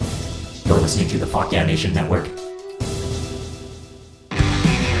You're listening to the Fuck Yeah Nation Network.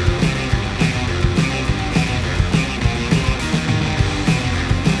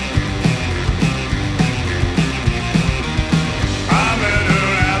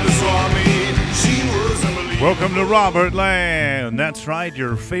 Welcome to Robert Land. That's right,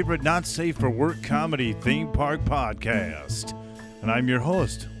 your favorite not safe for work comedy theme park podcast. And I'm your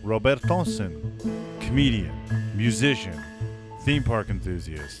host, Robert Thompson, comedian, musician, theme park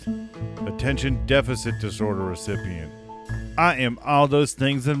enthusiast, attention deficit disorder recipient. I am all those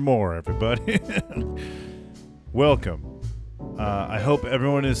things and more, everybody. Welcome. I hope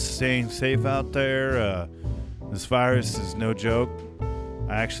everyone is staying safe out there. This virus is no joke.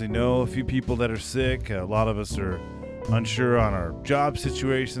 I actually know a few people that are sick. A lot of us are unsure on our job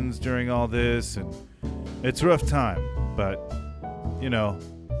situations during all this, and it's a rough time. But, you know,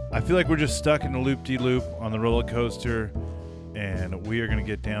 I feel like we're just stuck in a loop-de-loop on the roller coaster, and we are going to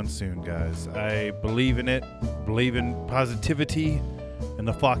get down soon, guys. I believe in it, believe in positivity and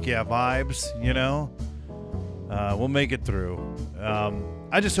the fuck yeah vibes, you know. We'll make it through.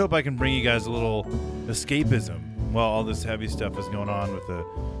 I just hope I can bring you guys a little escapism while all this heavy stuff is going on with a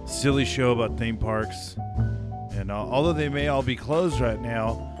silly show about theme parks. And although they may all be closed right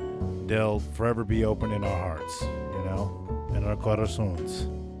now, they'll forever be open in our hearts, you know, in our corazones.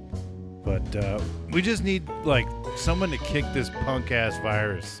 But we just need, like, someone to kick this punk-ass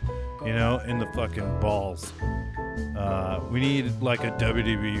virus, you know, in the fucking balls. We need, like, a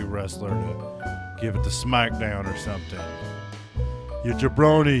WWE wrestler to give it the smackdown or something. You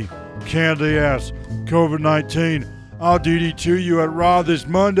jabroni, candy-ass, COVID-19, I'll DD2 you at Raw this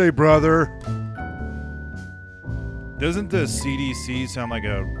Monday, brother. Doesn't the CDC sound like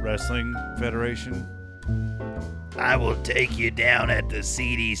a wrestling federation? I will take you down at the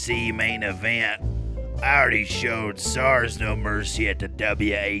CDC main event. I already showed SARS no mercy at the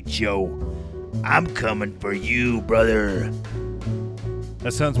WHO. I'm coming for you, brother.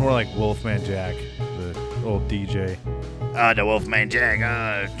 That sounds more like Wolfman Jack, the old DJ. The Wolfman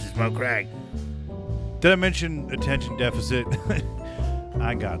Jack, smoke crack. Did I mention attention deficit?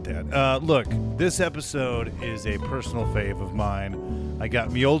 I got that. Look, this episode is a personal fave of mine. I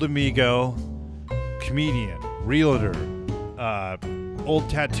got mi old amigo, comedian, realtor, old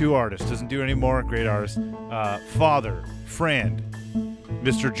tattoo artist, doesn't do anymore, great artist, father, friend,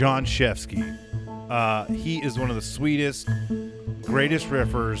 Mr. John Shefsky. He is one of the sweetest, greatest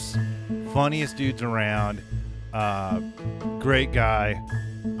riffers, funniest dudes around, great guy.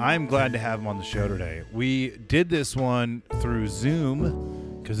 I'm glad to have him on the show today. We did this one through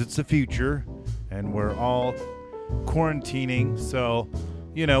Zoom because it's the future and we're all quarantining. So,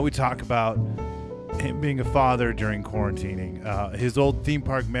 you know, we talk about him being a father during quarantining, his old theme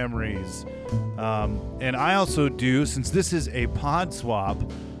park memories. And I also do, since this is a pod swap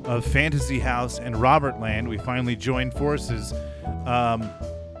of Fantasy House and Robert Land, we finally joined forces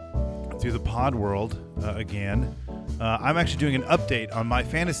through the pod world again. I'm actually doing an update on my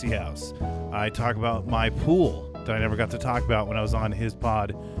Fantasy House. I talk about my pool that I never got to talk about when I was on his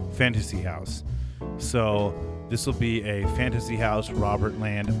pod, Fantasy House. So this will be a Fantasy House Robert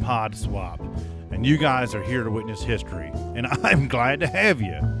Land pod swap. And you guys are here to witness history. And I'm glad to have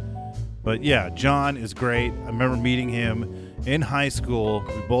you. But yeah, John is great. I remember meeting him in high school.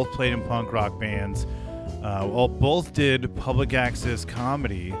 We both played in punk rock bands. Both did public access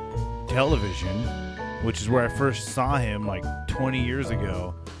comedy television, which is where I first saw him like 20 years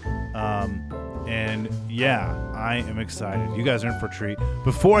ago. And yeah, I am excited. You guys are in for a treat.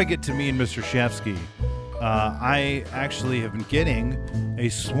 Before I get to me and Mr. Shefsky, I actually have been getting a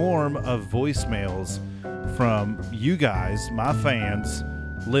swarm of voicemails from you guys, my fans,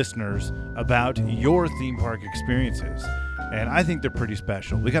 listeners, about your theme park experiences. And I think they're pretty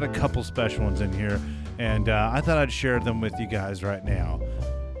special. We got a couple special ones in here, and I thought I'd share them with you guys right now.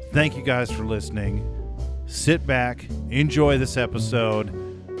 Thank you guys for listening. Sit back, enjoy this episode.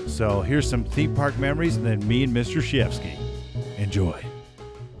 So here's some theme park memories, and then me and Mr. Shefsky. Enjoy.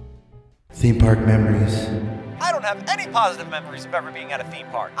 Theme park memories. I don't have any positive memories of ever being at a theme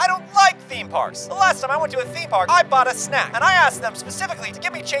park. I don't like theme parks. The last time I went to a theme park, I bought a snack, and I asked them specifically to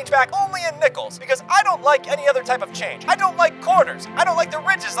give me change back only in nickels, because I don't like any other type of change. I don't like quarters. I don't like the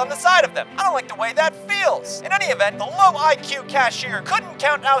ridges on the side of them. I don't like the way that feels. In any event, the low IQ cashier couldn't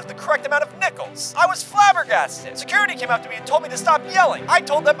count out the correct amount of nickels. I was flabbergasted. Security came up to me and told me to stop yelling. I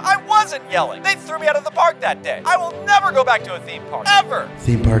told them I wasn't yelling. They threw me out of the park that day. I will never go back to a theme park, ever.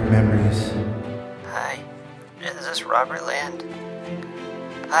 Theme park memories. Hi, is this Robert Land?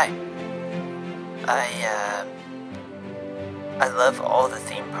 Hi. I love all the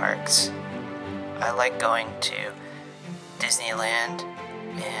theme parks. I like going to Disneyland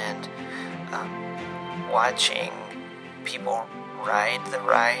and watching people ride the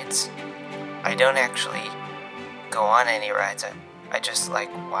rides. I don't actually go on any rides. I just like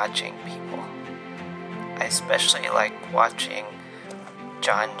watching people. I especially like watching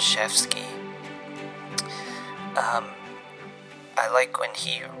John Shefsky. I like when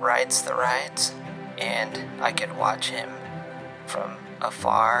he rides the rides, and I could watch him from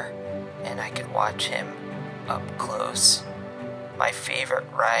afar, and I could watch him up close. My favorite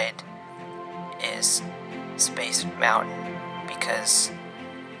ride is Space Mountain because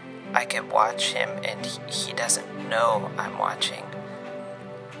I could watch him and he doesn't know I'm watching.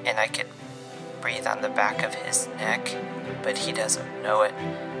 And I could breathe on the back of his neck, but he doesn't know it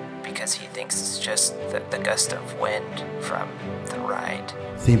because he thinks it's just the gust of wind from the ride.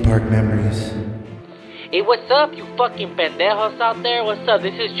 Theme park memories. Hey, what's up, you fucking pendejos out there? What's up?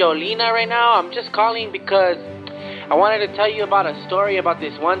 This is Jolina right now. I'm just calling because I wanted to tell you about a story about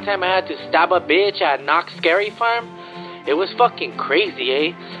this one time I had to stab a bitch at Knox Scary Farm. It was fucking crazy,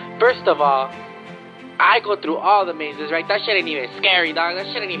 eh? First of all, I go through all the mazes, right? That shit ain't even scary, dog. That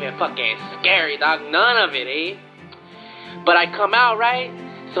shit ain't even fucking scary, dog. None of it, eh? But I come out, right?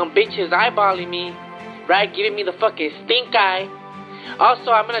 Some bitch is eyeballing me, right? Giving me the fucking stink eye.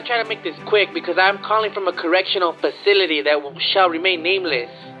 Also, I'm gonna try to make this quick because I'm calling from a correctional facility that shall remain nameless.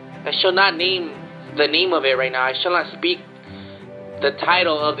 I shall not name the name of it right now. I shall not speak the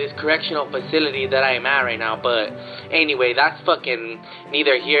title of this correctional facility that I am at right now. But anyway, that's fucking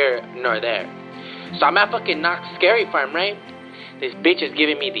neither here nor there. So I'm at fucking Knox Scary Farm, right? This bitch is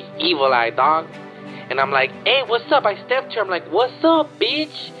giving me the evil eye, dog. And I'm like, hey, what's up? I stepped to her. I'm like, what's up,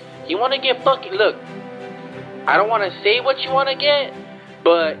 bitch? You want to get fucking... Look, I don't want to say what you want to get,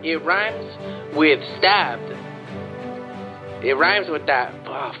 but it rhymes with stabbed. It rhymes with that.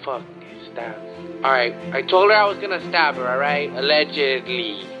 Oh, fuck. Stabbed. Alright, I told her I was going to stab her, alright?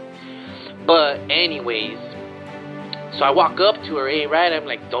 Allegedly. But anyways, so I walk up to her, right? I'm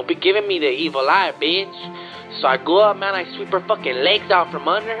like, don't be giving me the evil eye, bitch. So I go up, man. I sweep her fucking legs out from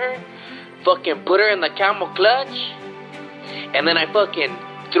under her. Fucking put her in the camel clutch, and then I fucking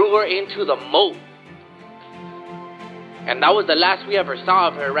threw her into the moat. And that was the last we ever saw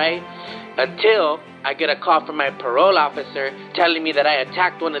of her, right? Until I get a call from my parole officer telling me that I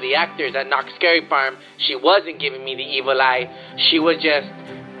attacked one of the actors at Knox Scary Farm. She wasn't giving me the evil eye. She was just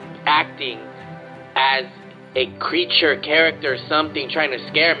acting as a creature, character, something, trying to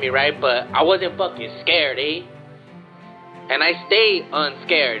scare me, right? But I wasn't fucking scared, eh? And I stay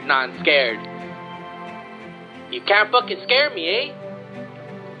unscared, non-scared. You can't fucking scare me, eh?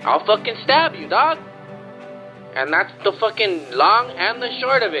 I'll fucking stab you, dog. And that's the fucking long and the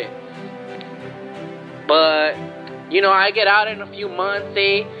short of it. But, you know, I get out in a few months,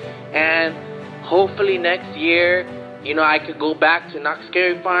 eh? And hopefully next year, you know, I could go back to Knox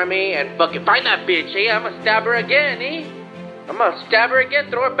Scary Farm, eh? And fucking find that bitch, eh? I'm gonna stab her again, eh? I'm gonna stab her again,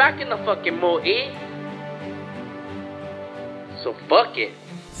 throw her back in the fucking moat, eh? So fuck it.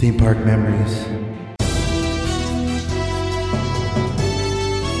 Theme park memories.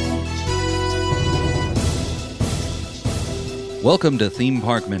 Welcome to Theme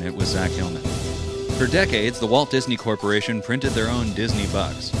Park Minute with Zach Hillman. For decades, the Walt Disney Corporation printed their own Disney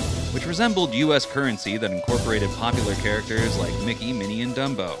bucks, which resembled U.S. currency that incorporated popular characters like Mickey, Minnie, and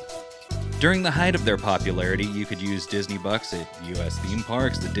Dumbo. During the height of their popularity, you could use Disney bucks at U.S. theme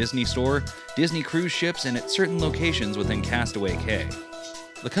parks, the Disney Store, Disney cruise ships, and at certain locations within Castaway Cay.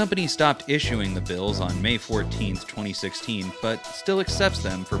 The company stopped issuing the bills on May 14, 2016, but still accepts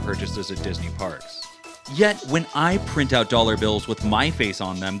them for purchases at Disney parks. Yet, when I print out dollar bills with my face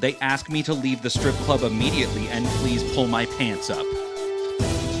on them, they ask me to leave the strip club immediately and please pull my pants up.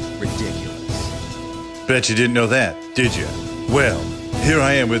 Ridiculous. Bet you didn't know that, did you? Well, here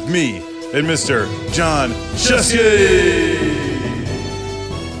I am with me and Mr. John Shesky.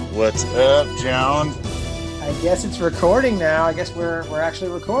 What's up, John? I guess it's recording now. I guess we're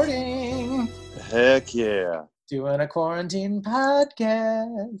actually recording. Heck yeah. Doing a quarantine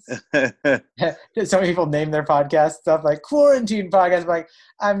podcast. Some people name their podcast stuff like quarantine podcast. I'm like,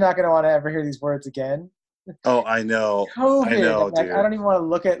 I'm not going to want to ever hear these words again. Oh, I know. COVID. I know, like, dude. I don't even want to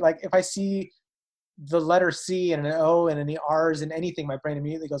look at, like, if I see the letter C and an O and any R's and anything, my brain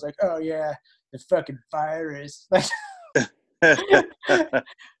immediately goes like, oh yeah, the fucking virus. Like,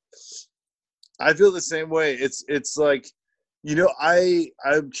 I feel the same way. It's like, you know,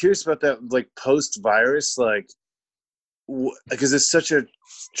 I'm curious about that, like, post-virus, like, because it's such a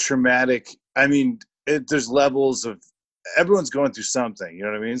traumatic, I mean, there's levels of, everyone's going through something, you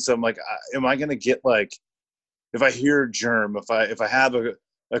know what I mean? So I'm like, am I going to get, like, if I hear germ, if I have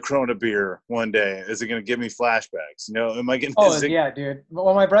a a Corona beer one day? Is it going to give me flashbacks? You know, am I going Oh, yeah, dude.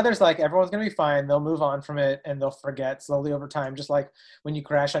 Well, my brother's like, everyone's going to be fine. They'll move on from it and they'll forget slowly over time. Just like when you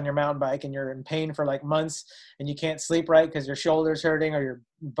crash on your mountain bike and you're in pain for like months and you can't sleep right because your shoulder's hurting or your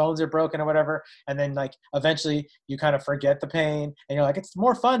bones are broken or whatever. And then like eventually you kind of forget the pain and you're like, it's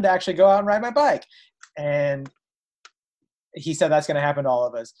more fun to actually go out and ride my bike. And he said that's going to happen to all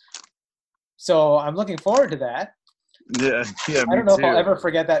of us. So I'm looking forward to that. Yeah, yeah. I don't know if I'll ever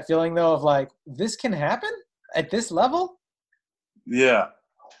forget that feeling though of like, this can happen at this level. Yeah.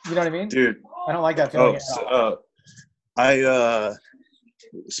 You know what I mean? Dude. I don't like that feeling at all.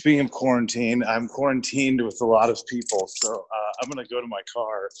 Speaking of quarantine, I'm quarantined with a lot of people, so I'm gonna go to my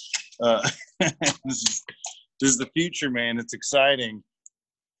car. This is the future, man. It's exciting.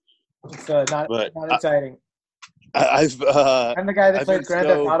 It's not exciting. I'm the guy that plays Grand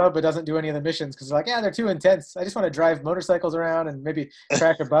Theft Auto but doesn't do any of the missions because they're like, yeah, they're too intense. I just want to drive motorcycles around and maybe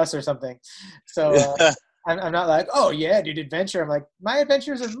crash a bus or something. So I'm not like, oh yeah, dude, adventure. I'm like, my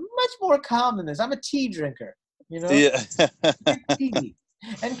adventures are much more calm than this. I'm a tea drinker, you know? Yeah. Tea.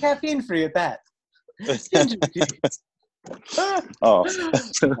 And caffeine free at that. Ginger tea.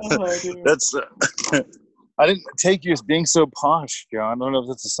 That's. I didn't take you as being so posh, John. I don't know if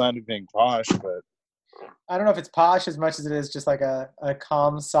that's a sign of being posh, but. I don't know if it's posh as much as it is just like a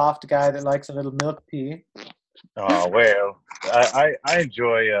calm, soft guy that likes a little milk tea. Oh well, I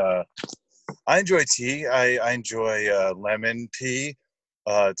enjoy tea. I enjoy lemon tea.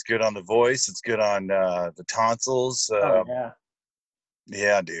 It's good on the voice. It's good on the tonsils. Yeah.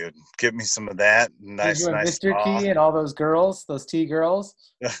 Yeah, dude. Give me some of that. Nice. Mr. Tea and all those girls, those tea girls.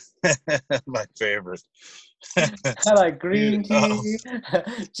 My favorite. I like green tea,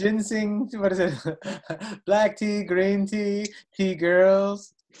 ginseng. What is it? Black tea, green tea, tea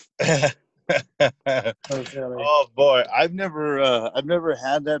girls. Oh boy, I've never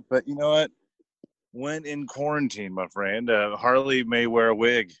had that, but you know what? When in quarantine, my friend, Harley may wear a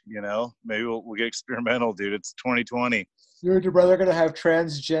wig. You know, maybe we'll get experimental, dude. It's 2020. You and your brother are gonna have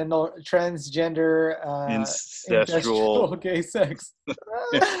transgender, incestual gay sex.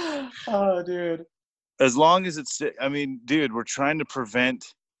 Oh, dude. As long as it's, I mean, dude, we're trying to prevent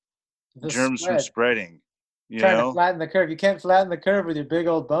germs from spreading. Trying to flatten the curve. You can't flatten the curve with your big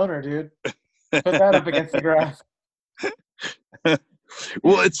old boner, dude. Put that up against the graph.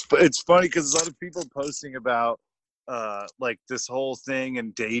 Well, it's funny because a lot of people posting about like this whole thing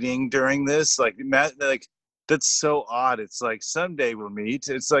and dating during this, like that's so odd. It's like someday we'll meet.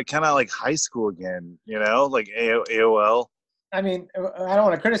 It's like kind of like high school again, you know, like AOL. I mean, I don't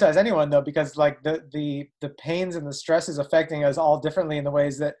want to criticize anyone though, because like the pains and the stresses affecting us all differently in the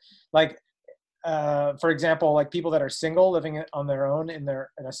ways that, like, for example, like people that are single living on their own in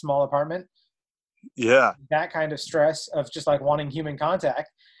a small apartment. Yeah. That kind of stress of just like wanting human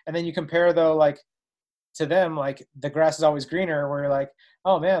contact. And then you compare though, like to them, like the grass is always greener, where you're like,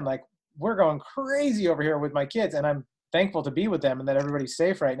 oh man, like we're going crazy over here with my kids and I'm thankful to be with them and that everybody's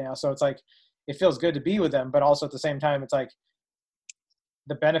safe right now. So it's like, it feels good to be with them, but also at the same time, it's like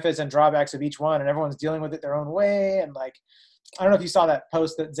the benefits and drawbacks of each one and everyone's dealing with it their own way. And like, I don't know if you saw that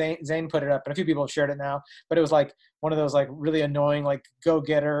post that Zane put it up, and a few people have shared it now, but it was like one of those like really annoying, like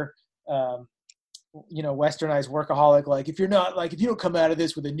go-getter, you know, westernized workaholic, like if you don't come out of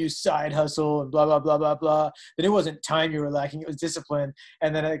this with a new side hustle and blah blah blah blah blah, then it wasn't time you were lacking, it was discipline.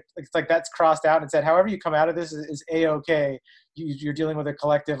 And then it's like that's crossed out and said however you come out of this is a-okay. You're dealing with a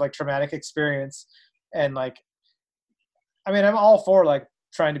collective like traumatic experience. And like, I mean, I'm all for like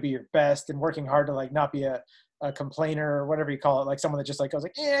trying to be your best and working hard to like not be a complainer or whatever you call it, like someone that just like goes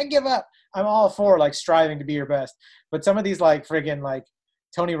like, I give up. I'm all for like striving to be your best. But some of these like friggin' like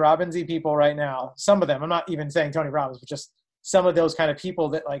Tony Robbins-y people right now, some of them, I'm not even saying Tony Robbins, but just some of those kind of people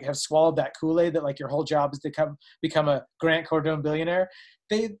that like have swallowed that Kool-Aid that like your whole job is to become a Grant Cardone billionaire.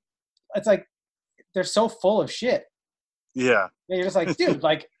 It's like they're so full of shit. Yeah. And you're just like, dude,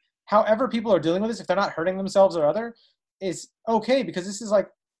 like however people are dealing with this, if they're not hurting themselves or other, is okay, because this is like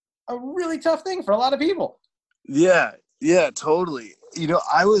a really tough thing for a lot of people. Yeah, totally. You know,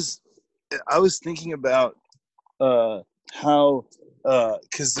 I was thinking about how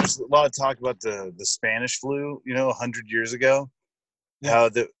because there's a lot of talk about the Spanish flu, you know, 100 years ago. Yeah. How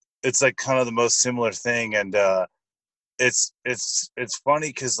it's like kind of the most similar thing, and it's funny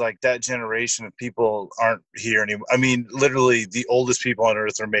because like that generation of people aren't here anymore. I mean, literally the oldest people on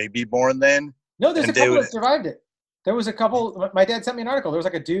earth are maybe born then. No, there's a couple that survived it. There was a couple. My dad sent me an article. There was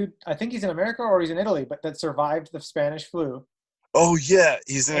like a dude, I think he's in America or he's in Italy, but that survived the Spanish flu. Oh yeah,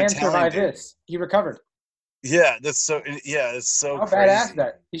 he's an and Italian survived dude. this. He recovered. Yeah, that's so. Yeah, it's so. How crazy. badass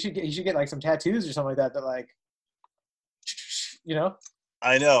that he should get like some tattoos or something like that. That like, you know.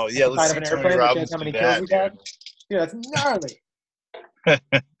 I know. Yeah, At the let's side of see an Tony airplane that Robbins shows how do many kills that, he dude. got. Dude, that's gnarly.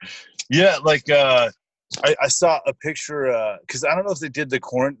 Yeah, like I saw a picture because I don't know if they did the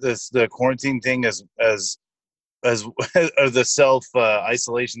quarantine thing as or the self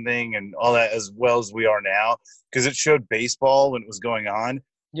isolation thing and all that as well as we are now, because it showed baseball when it was going on.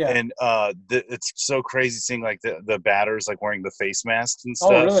 Yeah. And it's so crazy seeing like the batters like wearing the face masks and Oh,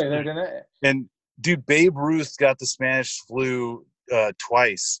 stuff. really? They're doing it? And dude, Babe Ruth got the Spanish flu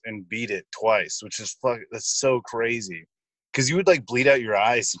twice and beat it twice, which is that's so crazy. Because you would like bleed out your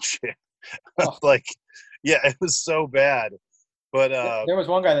eyes and shit. Oh. Like, yeah, it was so bad. But there was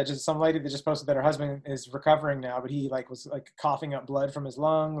one guy some lady that just posted that her husband is recovering now, but he like was like coughing up blood from his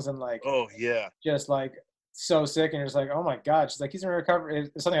lungs and like, oh yeah, just like so sick. And you're just like, oh my God. She's like, he's in recovery.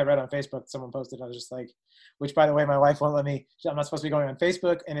 It's something I read on Facebook. Someone posted. I was just like, which by the way, my wife won't let me. I'm not supposed to be going on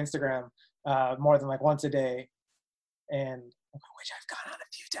Facebook and Instagram more than like once a day. And which I've gone on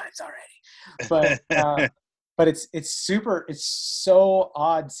a few times already. But it's so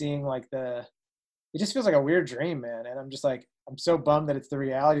odd seeing like it just feels like a weird dream, man. And I'm just like, I'm so bummed that it's the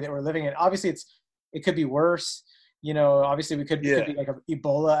reality that we're living in. Obviously it could be worse. You know, obviously it could be like an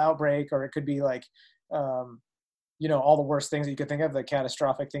Ebola outbreak, or it could be like, you know, all the worst things that you could think of, the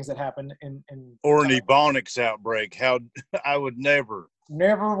catastrophic things that happen in or an Ebonics outbreak. How I would never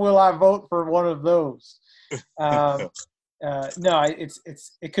will I vote for one of those. No,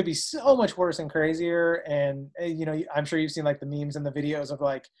 it could be so much worse and crazier. And you know, I'm sure you've seen like the memes and the videos of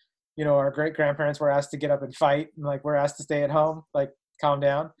like, you know, our great grandparents were asked to get up and fight, and like we're asked to stay at home, like calm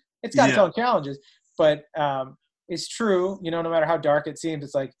down. It's got its own challenges, but it's true. You know, no matter how dark it seems,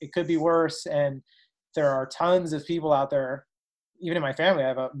 it's like it could be worse. And there are tons of people out there, even in my family. I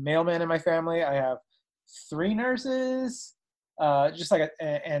have a mailman in my family. I have 3 nurses, just like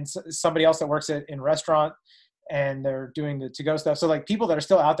and somebody else that works in restaurant, and they're doing the to-go stuff. So like people that are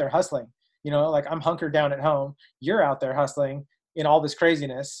still out there hustling, you know, like I'm hunkered down at home. You're out there hustling in all this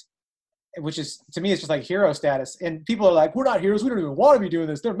craziness, which is, to me, it's just like hero status. And people are like, we're not heroes. We don't even want to be doing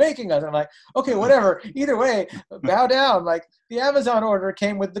this. They're making us. And I'm like, okay, whatever. Either way, bow down. Like the Amazon order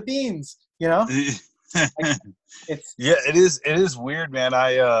came with the beans, you know? Yeah, it is weird, man.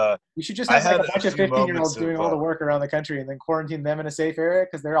 You should just have like a bunch of 15-year-olds doing all the work around the country and then quarantine them in a safe area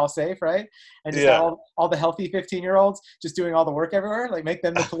because they're all safe, right? And just have all the healthy 15-year-olds just doing all the work everywhere. Like make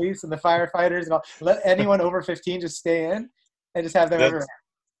them the police and the firefighters and all. Let anyone over 15 just stay in and just have them everywhere.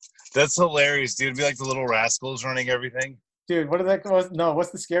 That's hilarious, dude. It'd be like the Little Rascals running everything. Dude, what is that? What's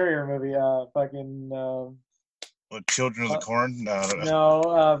the scarier movie? Children of the Corn? No, I don't know.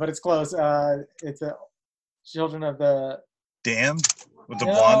 No, but it's close. It's Children of the Damned with the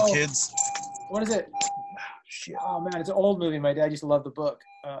blonde kids. What is it? Shit. Oh man, it's an old movie. My dad used to love the book.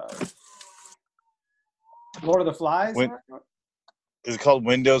 Lord of the Flies. Is it called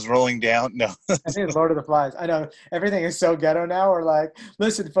Windows Rolling Down? No. I think it's Lord of the Flies. I know everything is so ghetto now. We're like,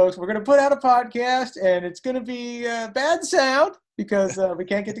 listen, folks, we're gonna put out a podcast, and it's gonna be bad sound because we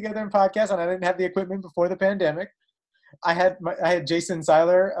can't get together and podcast, and I didn't have the equipment before the pandemic. I had Jason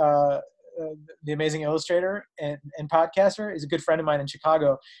Seiler, the amazing illustrator and podcaster, is a good friend of mine in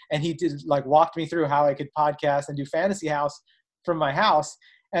Chicago, and he did like walked me through how I could podcast and do Fantasy House from my house.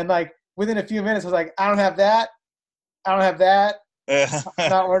 And like within a few minutes, I was like, I don't have that. I'm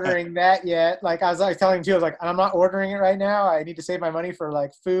not ordering that yet. Like I was like telling you, I was like, I'm not ordering it right now. I need to save my money for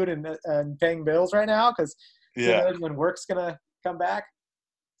like food and paying bills right now because when work's gonna come back.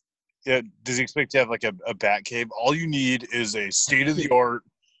 Yeah, does he expect to have like a bat cave? All you need is a state of the art.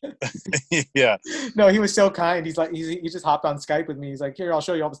 Yeah. No, he was so kind. He's like, he just hopped on Skype with me. He's like, here, I'll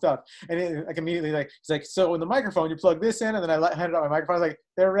show you all the stuff. And it, like immediately, like he's like, so in the microphone, you plug this in, and then I handed out my microphone. I was like,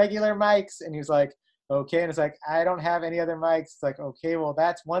 they're regular mics, and he was like, okay. And it's like, I don't have any other mics. It's like, okay, well,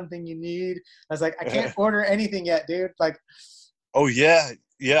 that's one thing you need. I was like, I can't order anything yet, dude. Like, oh yeah.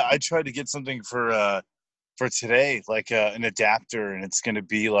 I tried to get something for today, like an adapter, and it's gonna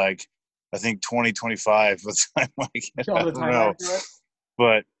be like I think 2025 by the time I get it. I don't know.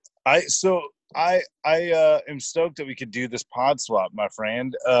 But I am stoked that we could do this pod swap, my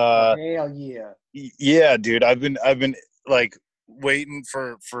friend. Hell yeah. Yeah, dude. I've been like waiting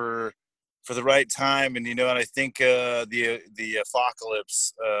for the right time, and and I think the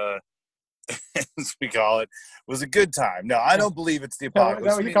apocalypse, as we call it, was a good time. No, I don't believe it's the apocalypse. Is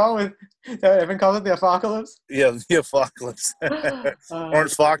that what you call it? Evan calls it the apocalypse? Yeah, the apocalypse.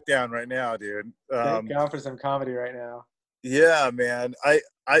 Orange lockdown right now, dude. Thank God for some comedy right now. Yeah, man.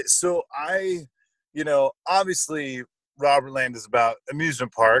 Obviously Robert Land is about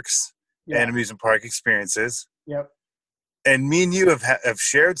amusement parks and amusement park experiences. Yep. and me and you have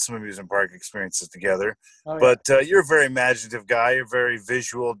shared some amusement park experiences together. Oh, yeah. But you're a very imaginative guy. You're a very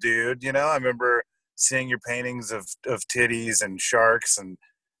visual dude. You know, I remember seeing your paintings of titties and sharks and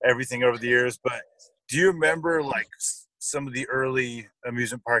everything over the years. But do you remember like some of the early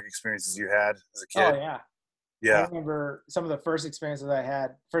amusement park experiences you had as a kid? Oh yeah. Yeah. I remember some of the first experiences I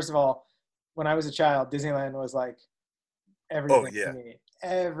had. First of all, when I was a child, Disneyland was like everything to me.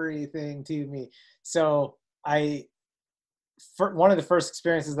 Everything to me. So one of the first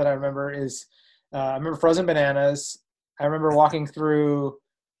experiences that I remember is I remember Frozen Bananas. I remember walking through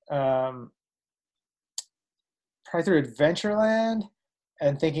probably through Adventureland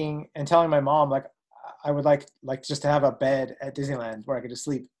and telling my mom like I would like just to have a bed at Disneyland where I could just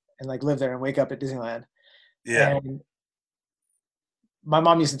sleep and like live there and wake up at Disneyland. Yeah. And my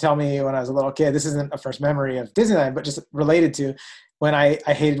mom used to tell me when I was a little kid, this isn't a first memory of Disneyland, but just related to when I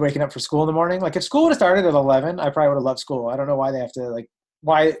hated waking up for school in the morning. Like if school would have started at 11, I probably would have loved school. I don't know why they have to like,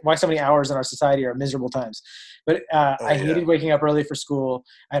 why so many hours in our society are miserable times. But I hated waking up early for school.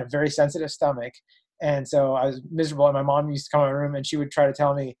 I had a very sensitive stomach. And so I was miserable. And my mom used to come in my room and she would try to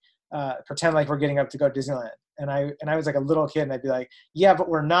tell me, pretend like we're getting up to go to Disneyland. And I was like a little kid and I'd be like, yeah, but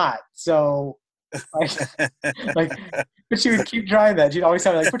we're not. So but she would keep trying that. She'd always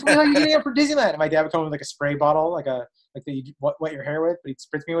tell me like, "What are you getting up for Disneyland?" And my dad would come with like a spray bottle, like that you wet your hair with, but he'd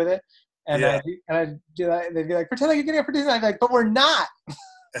spritz me with it. And I'd do that. And they'd be like, "Pretend like you're getting up for Disneyland." I'd be like, "But we're not.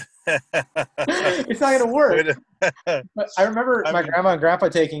 It's not gonna work." But I remember my grandma and grandpa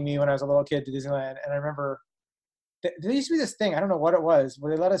taking me when I was a little kid to Disneyland, and I remember there used to be this thing. I don't know what it was,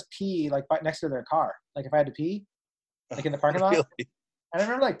 where they let us pee like next to their car. Like if I had to pee, like in the parking lot. And I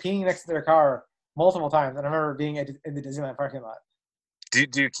remember like peeing next to their car multiple times, and I remember being in the Disneyland parking lot. Do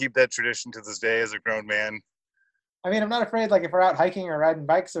you keep that tradition to this day as a grown man? I mean, I'm not afraid. Like if we're out hiking or riding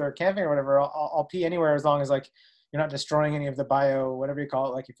bikes or camping or whatever, I'll pee anywhere as long as like you're not destroying any of the whatever you call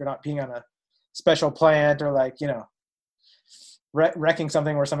it. Like if you're not peeing on a special plant or like wrecking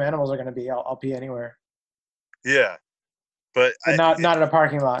something where some animals are going to be, I'll pee anywhere. Yeah, but not at a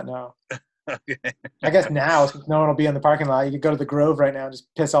parking lot. No. Okay. I guess now no one will be in the parking lot. You could go to the Grove right now and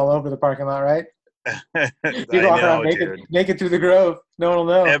just piss all over the parking lot, right? You walk around naked through the Grove. No one will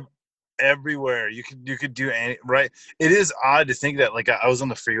know. Everywhere you could do any right. It is odd to think that like I was on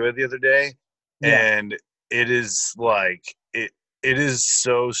the freeway the other day, and it is like it is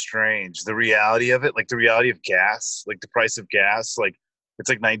so strange. The reality of it, like the reality of gas, like the price of gas, like it's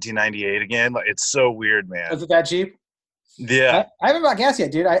like 1998 again. Like it's so weird, man. Is it that cheap? Yeah, I haven't bought gas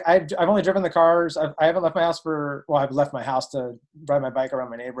yet, dude. I've only driven the cars. I haven't left my house I've left my house to ride my bike around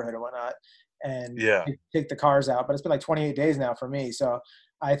my neighborhood and whatnot, and take the cars out. But it's been like 28 days now for me, so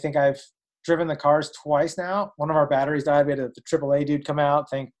I think I've driven the cars twice now. One of our batteries died. We had the AAA dude come out.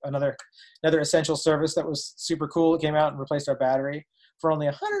 Thank another essential service that was super cool. It came out and replaced our battery for only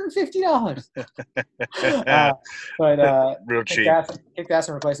 $150. But real cheap. Kick gas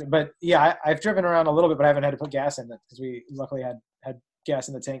and replace it. But yeah, I've driven around a little bit, but I haven't had to put gas in it because we luckily had gas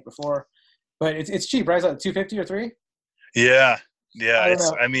in the tank before. But it's cheap, right? It's like $2.50 or $3. Yeah.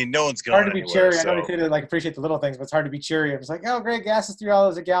 I mean, no one's going. Hard to be cheery. I know they say to like appreciate the little things, but it's hard to be cheery. It's like, oh, great, gas is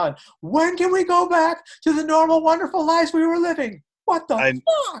 $3 a gallon. When can we go back to the normal, wonderful lives we were living? What the fuck?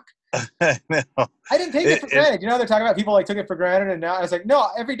 I know. I didn't take it for granted. You know, they're talking about people like took it for granted, and now I was like, no.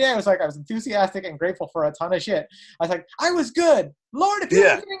 Every day I was enthusiastic and grateful for a ton of shit. I was like, I was good, Lord. If you were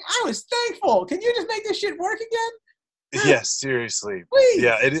listening, I was thankful. Can you just make this shit work again? Yes, seriously. Please.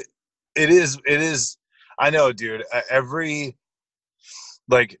 Yeah, it is. I know, dude.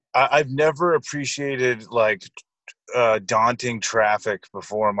 I've never appreciated like daunting traffic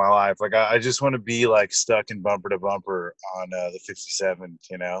before in my life. Like I just want to be like stuck in bumper to bumper on the 57,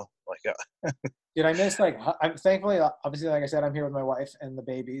 you know, like Dude, I miss I'm thankfully obviously like I said I'm here with my wife and the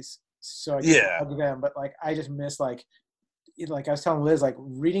babies, so I can hug them. But like I just miss like I was telling Liz, like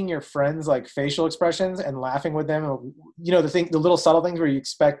reading your friends like facial expressions and laughing with them. You know, the little subtle things where you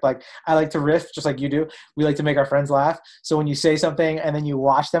expect, like I like to riff just like you do. We like to make our friends laugh. So when you say something and then you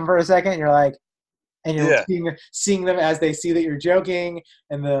watch them for a second, you're like, and you're seeing them as they see that you're joking,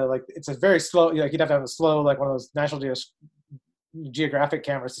 and it's a very slow. Like you'd have to have a slow, like one of those National Geographic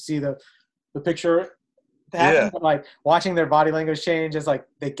cameras to see the picture happen. But like watching their body language change is like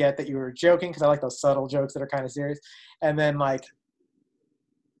they get that you were joking, because I like those subtle jokes that are kind of serious. And then like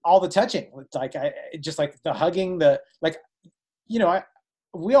all the touching, like just like the hugging,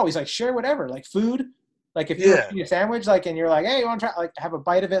 we always like share whatever, like food. Like if you're eating a sandwich, like and you're like, hey, you want to try? Like have a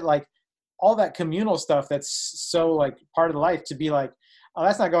bite of it, like. All that communal stuff that's so like part of the life, to be like, oh,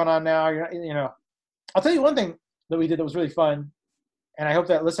 that's not going on now. You're not, I'll tell you one thing that we did that was really fun, And I hope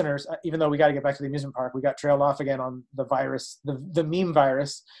that listeners, even though we got to get back to the amusement park, we got trailed off again on the virus, the meme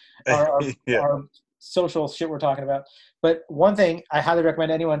virus, our social shit we're talking about. But one thing I highly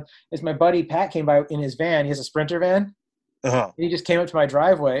recommend to anyone is my buddy Pat came by in his van. He has a Sprinter van. Uh-huh. And he just came up to my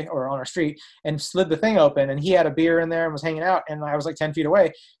driveway or on our street and slid the thing open, and he had a beer in there and was hanging out, and I was like 10 feet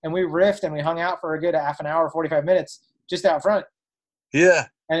away, and we riffed and we hung out for a good half an hour, 45 minutes just out front. Yeah.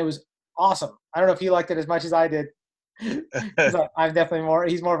 And it was awesome. I don't know if he liked it as much as I did. I'm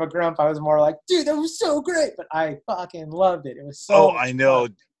definitely he's more of a grump. I was more like, dude, that was so great, but I fucking loved it. It was so I know.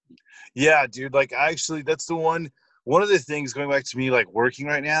 fun. Yeah, dude. Like, actually, that's the one of the things going back to me, like working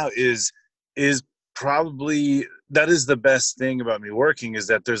right now is probably that is the best thing about me working is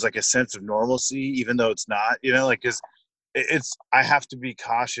that there's like a sense of normalcy, even though it's not, like, cause I have to be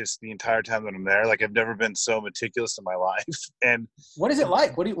cautious the entire time that I'm there. Like, I've never been so meticulous in my life. And what is it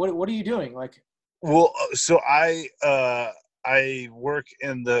like? What are you doing? Like, well, so I work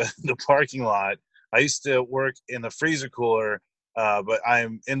in the parking lot. I used to work in the freezer cooler, but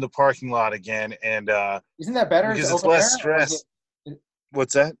I'm in the parking lot again. And isn't that better? Because it's less stress.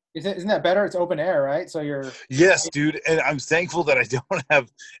 What's that? Isn't that better? It's open air, right? So you're. Yes, dude. And I'm thankful that I don't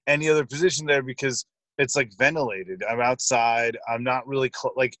have any other position there because it's like ventilated. I'm outside. I'm not really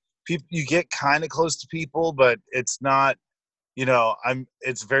like people. You get kind of close to people, but it's not.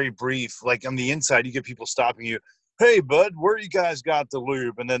 It's very brief. Like on the inside, you get people stopping you. Hey, bud, where you guys got the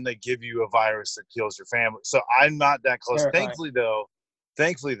lube? And then they give you a virus that kills your family. So I'm not that close. Thankfully,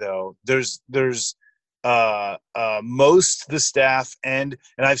 though, there's most the staff and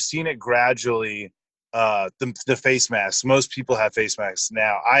I've seen it gradually. The face masks. Most people have face masks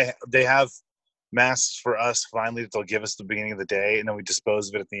now. They have masks for us finally that they'll give us at the beginning of the day, and then we dispose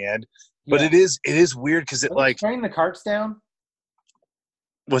of it at the end. Yeah. But it is weird because it like spraying the carts down.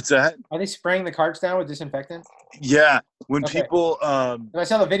 What's that? Are they spraying the carts down with disinfectant? Yeah, when people. I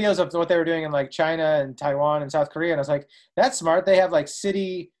saw the videos of what they were doing in like China and Taiwan and South Korea, and I was like, "That's smart." They have like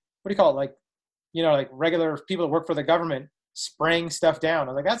city. What do you call it? Like, like regular people that work for the government spraying stuff down.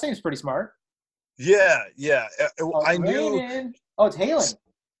 I was like, that seems pretty smart. Yeah. I knew. Raining. Oh, it's hailing.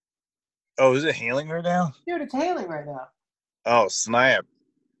 Oh, is it hailing right now? Dude, it's hailing right now. Oh, snap.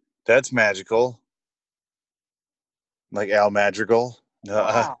 That's magical. Like Al Madrigal.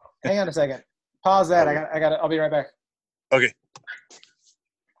 Wow. Hang on a second. Pause that. Okay. I'll be right back. Okay.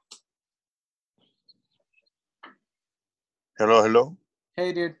 Hello.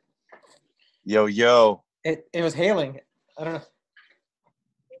 Hey, dude. Yo. It was hailing. I don't know.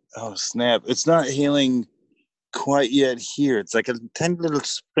 Oh, snap. It's not hailing quite yet here. It's like a tiny little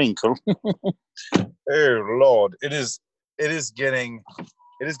sprinkle. Oh, Lord. It is getting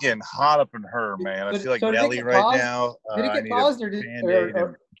hot up in her, man. I feel like Nelly right now. Did it get paused or did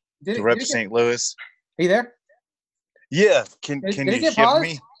it rep St. Louis? Are you there? Yeah. Can you hear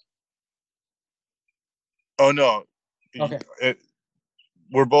me? Oh, no. Okay.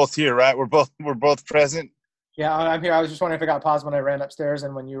 We're both here, right? We're both present. Yeah, I'm here. I was just wondering if it got paused when I ran upstairs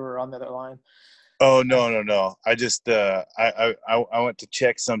and when you were on the other line. Oh no. I just I went to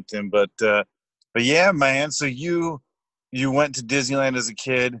check something, but yeah, man. So you went to Disneyland as a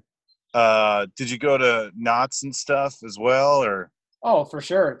kid. Did you go to Knott's and stuff as well, or? Oh, for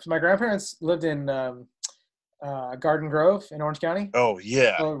sure. So my grandparents lived in Garden Grove in Orange County. Oh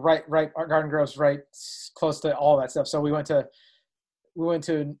yeah. So right. Garden Grove's right close to all that stuff. So we went to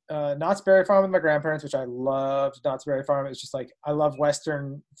Knott's Berry Farm with my grandparents, which I loved. Knott's Berry Farm. It's just like I love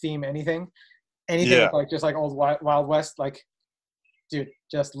Western theme. Anything like just like old Wild West. Like, dude,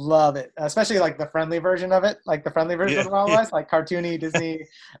 just love it. Especially like the friendly version of it, like the friendly version of Wild West, like cartoony Disney,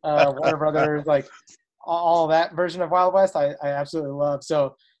 Warner Brothers, like all that version of Wild West. I absolutely love.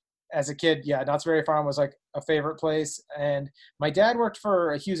 So as a kid, yeah, Knott's Berry Farm was like a favorite place. And my dad worked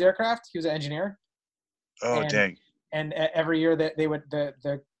for Hughes Aircraft. He was an engineer. Oh, dang. And every year that they would,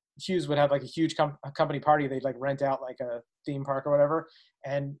 the Hughes would have like a huge company party. They'd like rent out like a theme park or whatever.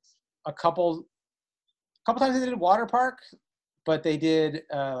 And a couple times they did a water park, but they did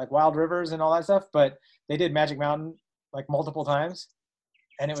like Wild Rivers and all that stuff. But they did Magic Mountain like multiple times.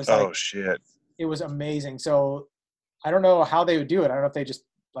 And it was like, oh shit. It was amazing. So I don't know how they would do it. I don't know if they just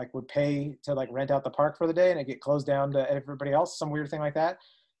like would pay to like rent out the park for the day and it get closed down to everybody else, some weird thing like that.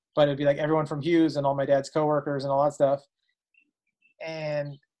 But it'd be like everyone from Hughes and all my dad's coworkers and all that stuff.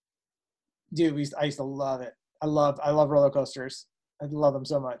 And dude, I used to love it. I love roller coasters. I love them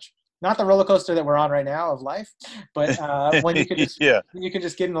so much. Not the roller coaster that we're on right now of life, but when you could just when you could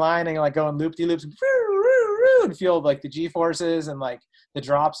just get in line and like go in loop-de-loops and feel like the G-forces and like the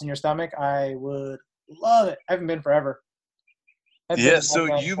drops in your stomach, I would love it. I haven't been forever. Yeah,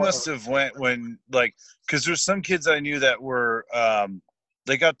 so you must have went when like, because there's some kids I knew that were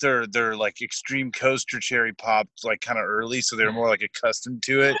they got their like extreme coaster cherry popped like kind of early, so they're more like accustomed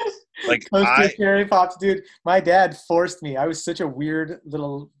to it. Like Coaster cherry pops, dude. My dad forced me. I was such a weird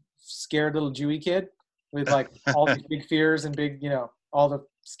little scared little Jewy kid with like all these big fears and big, all the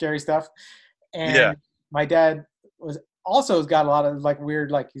scary stuff. And my dad was also has got a lot of like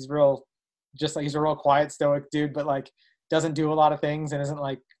weird, like he's a real quiet stoic dude, but like doesn't do a lot of things and isn't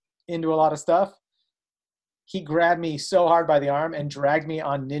like into a lot of stuff. He grabbed me so hard by the arm and dragged me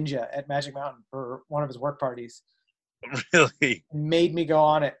on Ninja at Magic Mountain for one of his work parties. Really? Made me go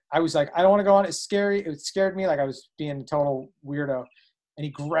on it. I was like, I don't want to go on it. It's scary. It scared me like I was being a total weirdo. And he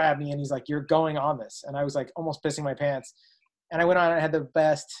grabbed me and he's like, you're going on this. And I was like almost pissing my pants. And I went on and I had the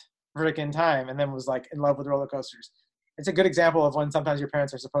best freaking time and then was like in love with roller coasters. It's a good example of when sometimes your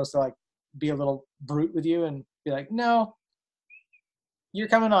parents are supposed to like be a little brute with you and be like, no, you're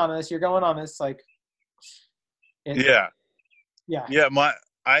coming on this. You're going on this. Like, yeah.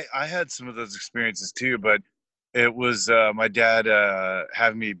 I had some of those experiences too, but it was my dad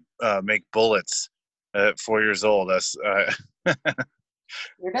having me make bullets at 4 years old. That's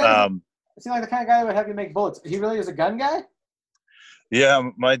your dad seems like the kind of guy who would have you make bullets. He really is a gun guy. Yeah,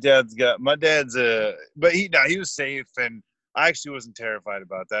 my dad's but he was safe, and I actually wasn't terrified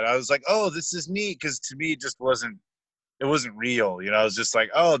about that. I was like, oh, this is neat, because to me it wasn't real. I was just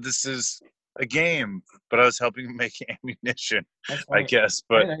like, oh, this is a game, but I was helping him make ammunition, I guess.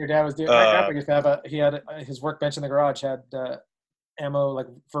 But your dad was doing. My grandpa used to have his workbench in the garage had ammo, like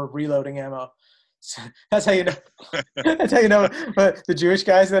for reloading ammo. So that's how you know. That's how you know. But the Jewish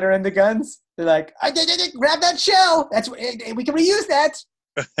guys that are into guns, they're like, I grab that shell. We can reuse that.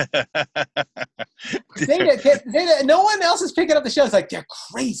 No one else is picking up the shells. It's like, they're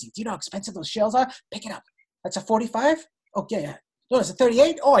crazy. Do you know how expensive those shells are? Pick it up. That's a 45. Oh yeah. No, it's a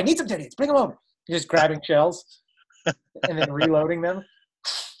 38. Oh, I need some 38s. Bring them over. You're just grabbing shells and then reloading them.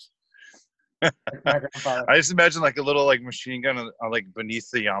 Like my grandfather. I just imagine like a little like machine gun on like beneath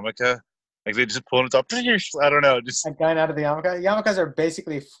the yarmulke. Like they just pull it up. I don't know. Just a gun out of the yarmulke. Yarmulkes are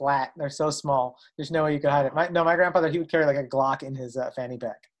basically flat. They're so small. There's no way you could hide it. My grandfather, he would carry like a Glock in his fanny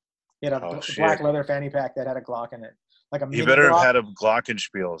pack. He had a black leather fanny pack that had a Glock in it. Like a mini He better Glock. have had a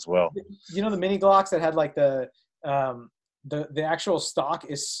Glockenspiel as well. You know the mini Glocks that had like the actual stock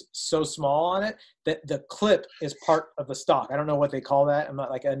is so small on it that the clip is part of the stock. I don't know what they call that. I'm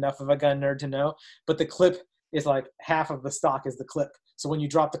not like enough of a gun nerd to know, but the clip is like half of the stock is the clip. So when you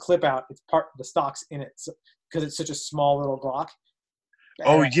drop the clip out, it's part of the stock's in it because it's such a small little Glock.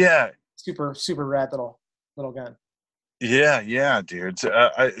 Oh yeah. Super, super rad little gun. Yeah, dude. So,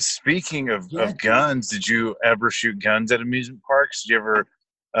 speaking of guns, did you ever shoot guns at amusement parks? Did you ever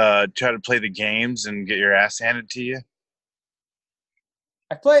try to play the games and get your ass handed to you?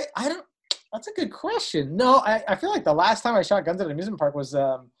 That's a good question. No, I feel like the last time I shot guns at an amusement park was,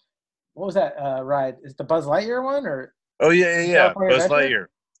 what was that ride? Is it the Buzz Lightyear one or? Oh yeah. Buzz Lightyear.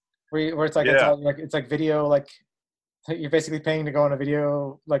 Where it's like, it's like video, like you're basically paying to go on a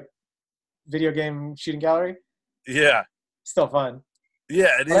video game shooting gallery. Yeah. Still fun.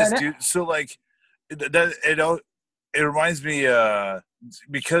 Yeah, it is, dude. So like it reminds me,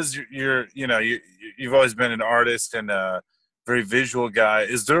 because you've always been an artist and a very visual guy.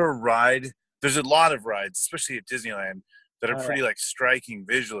 Is there a ride? There's a lot of rides, especially at Disneyland, that are pretty like striking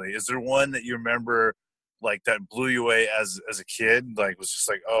visually. Is there one that you remember like that blew you away as a kid? Like was just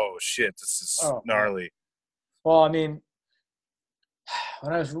like, oh shit, this is gnarly. Man. Well, I mean,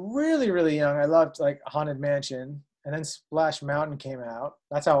 when I was really, really young, I loved like Haunted Mansion, and then Splash Mountain came out.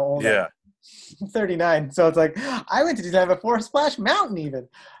 That's how old I am. I'm 39, so it's like I went to Disneyland before Splash Mountain even.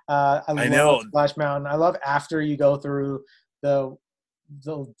 I love Splash Mountain. I love after you go through the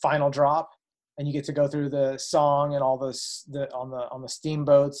final drop and you get to go through the song and all this on the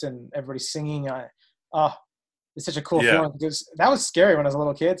steamboats and everybody singing. It's such a cool feeling because that was scary when I was a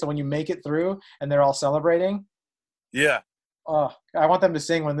little kid. So when you make it through and they're all celebrating, I want them to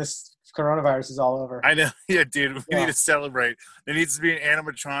sing when this coronavirus is all over. I know. Yeah, dude. We need to celebrate. There needs to be an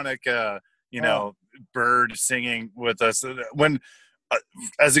animatronic, bird singing with us. When,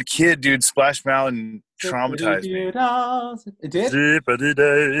 as a kid, dude, Splash Mountain traumatized me. It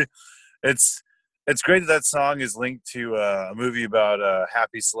did? It's great that song is linked to a movie about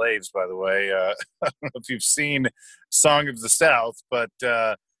happy slaves, by the way. I don't know if you've seen Song of the South, but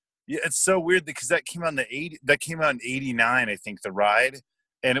it's so weird because that came out in '89, I think, the ride.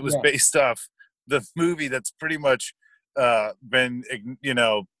 And it was based off the movie that's pretty much been,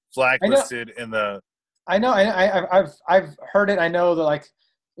 blacklisted in the. I know. I've heard it. I know that like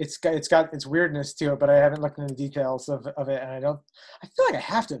it's got its weirdness to it, but I haven't looked into the details of it, and I feel like I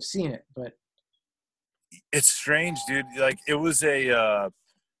have to have seen it. But it's strange, dude. Like it was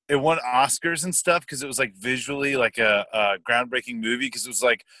it won Oscars and stuff because it was like visually like a groundbreaking movie because it was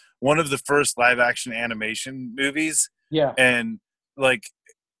like one of the first live action animation movies. Yeah. And like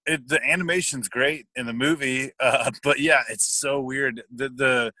the animation's great in the movie, but yeah, it's so weird.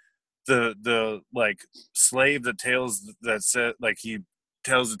 The like slave that said like he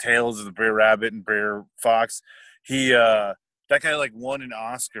tells the tales of the Brer Rabbit and Brer Fox. That guy like won an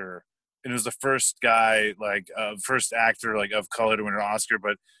Oscar, and it was the first guy first actor like of color to win an Oscar,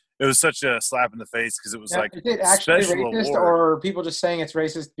 but it was such a slap in the face because it was like is it actually special racist, award. or are people just saying it's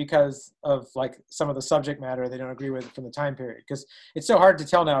racist because of like some of the subject matter they don't agree with from the time period? Because it's so hard to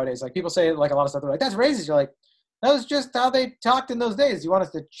tell nowadays. Like people say like a lot of stuff. They're like, "That's racist." You're like, "That was just how they talked in those days." You want us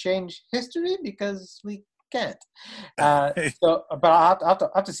to change history because we can't. But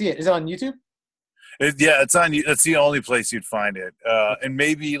I'll have to see it. Is it on YouTube? Yeah, it's on. That's the only place you'd find it, and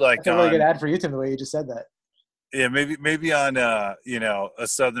maybe like that's a really good ad for YouTube the way you just said that. Yeah, maybe on a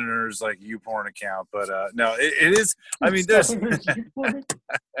Southerner's like YouPorn account, but no, it is. I mean, there's.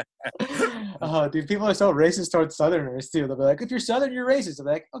 Oh, dude, people are so racist towards Southerners too. They'll be like, "If you're Southern, you're racist." I'll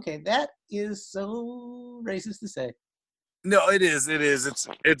be like, "Okay, that is so racist to say." No, it is.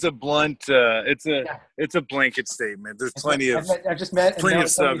 It's a blunt. It's a blanket statement. There's plenty of. I've just met plenty of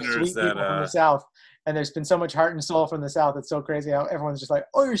so many Southerners sweet people from the South, and there's been so much heart and soul from the South. It's so crazy how everyone's just like,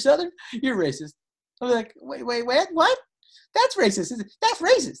 "Oh, you're Southern? You're racist." I'm like, wait, what? That's racist. That's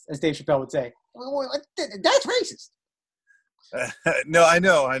racist, as Dave Chappelle would say. That's racist. No, I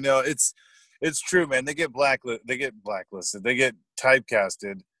know. It's true, man. They get blacklisted. They get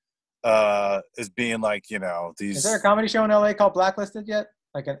typecasted as being like these. Is there a comedy show in LA called Blacklisted yet?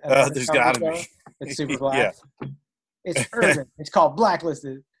 Like there's gotta be. It's super black. Yeah. It's urban. It's called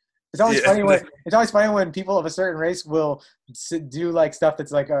Blacklisted. It's always funny when people of a certain race will do like stuff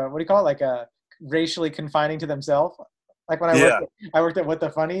that's like what do you call it? Like racially confining to themselves. Like when I worked at What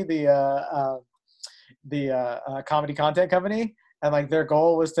the Funny, the comedy content company, and like their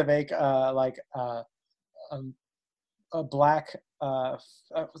goal was to make a black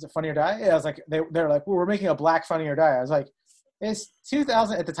was it Funny or Die? Yeah, I was like they're like, well, we're making a black Funny or Die. I was like, it's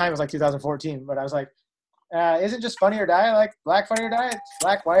 2000 at the time. It was like 2014, but I was like, isn't just Funny or Die like black Funny or Die? It's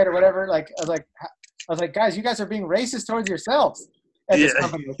black, white, or whatever. Like I was like, guys, you guys are being racist towards yourselves. And this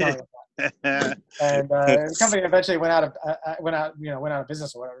company was telling us that. And the company eventually went out of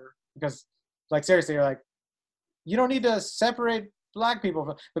business or whatever, because like seriously, you're like, you don't need to separate black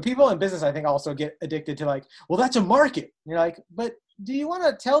people, but people in business I think also get addicted to like, well, that's a market. And you're like, but do you want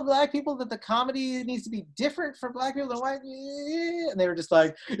to tell black people that the comedy needs to be different for black people than white? And they were just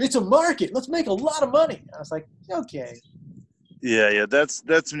like, it's a market, let's make a lot of money. I was like, okay. Yeah, that's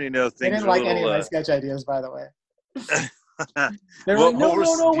when things. They didn't like any of my sketch ideas, by the way. They're Well, like,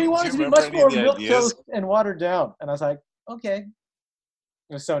 no, we want it to be much more milk ideas? toast and watered down. And I was like, okay.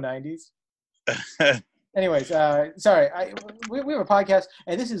 It was so 90s. Anyways, sorry. We have a podcast,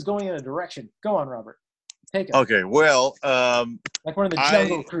 and this is going in a direction. Go on, Robert. Take it. Okay, well, like we're in the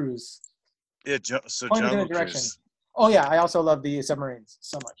Jungle Cruise. Yeah, so Going in a Jungle direction. Cruise. Oh yeah, I also love the submarines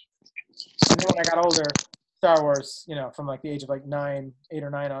so much. And then when I got older, Star Wars, from like the age of like 8 or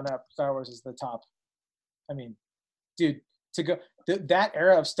 9 on up, Star Wars is the top. I mean, dude, to go that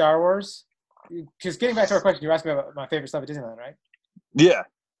era of Star Wars, because getting back to our question, you asked me about my favorite stuff at Disneyland, right? Yeah.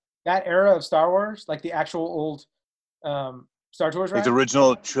 That era of Star Wars, like the actual old Star Tours ride, like the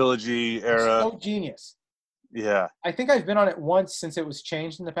original trilogy era. So genius. Yeah. I think I've been on it once since it was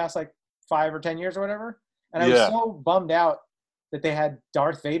changed in the past like 5 or 10 years or whatever, and I was so bummed out that they had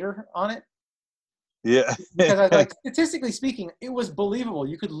Darth Vader on it. Yeah. Because I was like, statistically speaking, it was believable.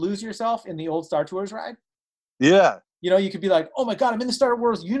 You could lose yourself in the old Star Tours ride. Yeah. You could be like, oh my God, I'm in the Star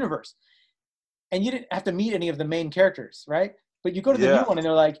Wars universe. And you didn't have to meet any of the main characters, right? But you go to the new one and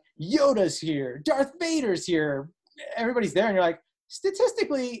they're like, Yoda's here, Darth Vader's here, everybody's there. And you're like,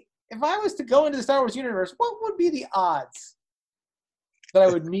 statistically, if I was to go into the Star Wars universe, what would be the odds that I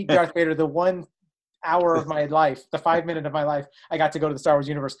would meet Darth Vader the 1 hour of my life, the 5 minute of my life I got to go to the Star Wars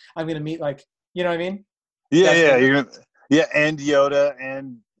universe? I'm going to meet you know what I mean? Yeah, and Yoda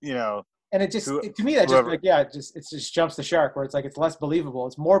and, And it just, to me, that just, it just jumps the shark where it's like, it's less believable.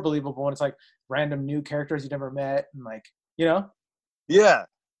 It's more believable when it's like random new characters you never met and like, Yeah,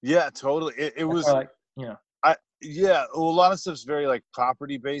 totally. It was, like, a lot of stuff's very like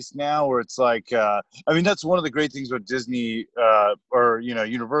property based now where it's like, that's one of the great things about Disney or,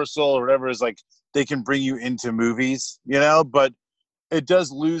 Universal or whatever is like, they can bring you into movies, but it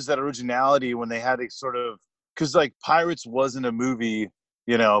does lose that originality when they had a sort of, cause like Pirates wasn't a movie,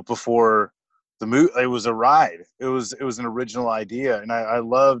 before the movie. It was a ride. It was an original idea. And I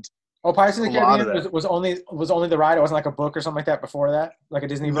loved Oh, Pirates of the A lot of Caribbean that. was only the ride. It wasn't like a book or something like that before that, like a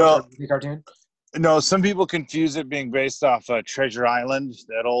Disney book No. or a Disney cartoon. No, some people confuse it being based off Treasure Island,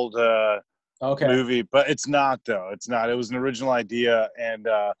 that old Okay. movie, but it's not though. It's not. It was an original idea, and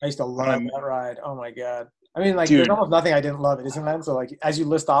I used to love I'm- that ride. Oh my god. I mean, like, Dude. there's almost nothing I didn't love it, isn't that? So, like, as you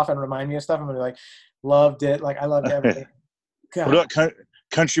list off and remind me of stuff, I'm gonna be like, loved it. Like, I loved everything. God. what about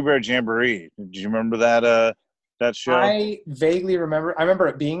Country Bear Jamboree? Do you remember that show? I vaguely remember. I remember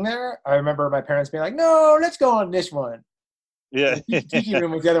it being there. I remember my parents being like, "No, let's go on this one." Yeah. Tiki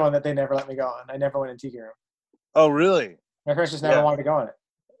Room was the other one that they never let me go on. I never went in Tiki Room. Oh, really? My parents just never Yeah. wanted to go on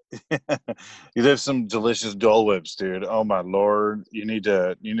it. You have some delicious Dole Whips, dude. Oh my lord, you need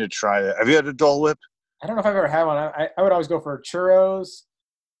to try it. Have you had a Dole Whip? I don't know if I've ever had one. I would always go for churros,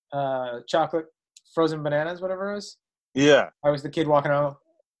 chocolate, frozen bananas, whatever it was. Yeah. I was the kid walking around.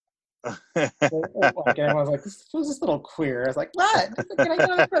 Like, everyone was like, "Who's this little queer?" I was like, "What? Can I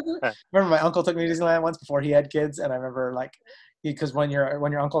go on a present?" Remember, my uncle took me to Disneyland once before he had kids, and I remember like, because when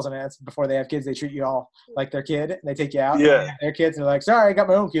your uncles and aunts before they have kids, they treat you all like their kid, and they take you out. Yeah. And they have their kids, and they're like, "Sorry, I got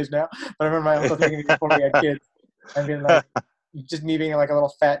my own kids now." But I remember my uncle taking me before we had kids, and being like, just me being like a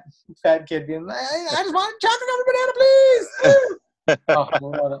little fat kid, being like, "I just want chocolate covered banana, please."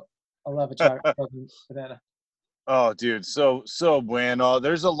 Oh, I love a chocolate covered banana. Oh, dude, so bueno.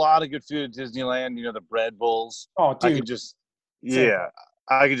 There's a lot of good food at Disneyland. You know, the bread bowls. Oh, I dude. could just, Same. yeah,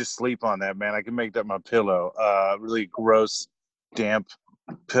 I could just sleep on that, man. I can make that my pillow. Really gross, damp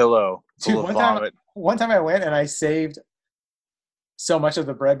pillow full Dude, of vomit. one time I went and I saved so much of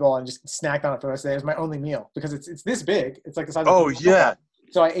the bread bowl and just snacked on it for the rest of the day. It was my only meal because it's this big. It's like the size of Oh, a football. yeah.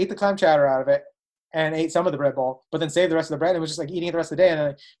 So I ate the clam chowder out of it and ate some of the bread bowl, but then saved the rest of the bread. It was just like eating it the rest of the day. And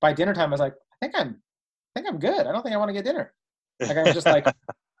then by dinner time, I was like, I think I'm good. I don't think I want to get dinner. Like, I was just like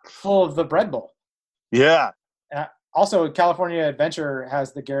full of the bread bowl. Yeah. Also, California Adventure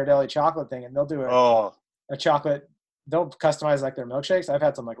has the Ghirardelli chocolate thing, and they'll do Oh, a chocolate. They'll customize like their milkshakes. I've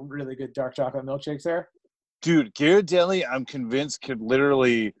had some like really good dark chocolate milkshakes there. dude, Ghirardelli, I'm convinced could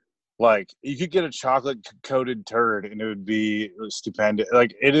literally, like, you could get a chocolate coated turd and it would be stupendous.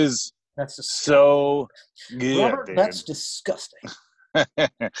 Like, it is That's just so good, Robert, dude. that's disgusting.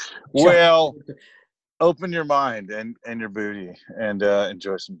 Well, open your mind and your booty and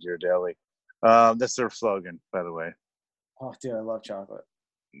enjoy some Ghirardelli. That's their slogan, by the way. Oh, dude, I love chocolate.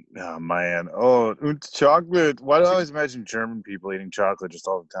 Oh man, chocolate. Why do I always imagine German people eating chocolate just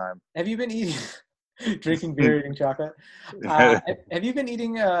all the time? Have you been eating, drinking beer, eating chocolate? Have you been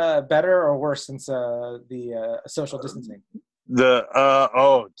eating better or worse since the social distancing?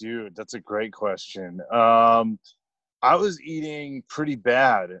 Oh, dude, that's a great question. I was eating pretty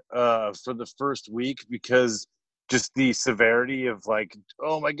bad for the first week because just the severity of, like,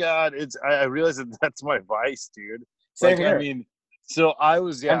 oh my god, I realized that that's my vice, dude. Same Like, here. I mean, so I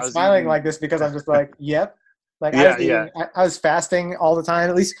was I'm smiling like this because I'm just like, yep. Like, Yeah, yeah. I was fasting all the time,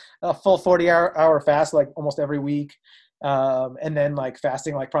 at least a full 40-hour fast, like almost every week. And then like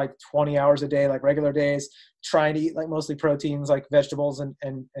fasting like probably 20 hours a day, like regular days, trying to eat like mostly proteins, like vegetables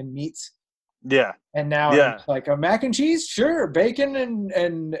and meats. Yeah. And now Yeah. I'm like a mac and cheese, sure, bacon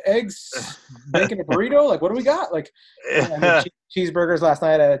and eggs, bacon a burrito. Like, what do we got? Like, I had cheeseburgers last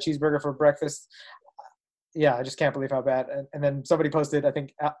night. I had a cheeseburger for breakfast. Yeah, I just can't believe how bad. And then somebody posted, I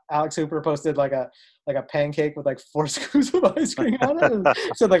think Alex Hooper posted like a pancake with like 4 scoops of ice cream on it. And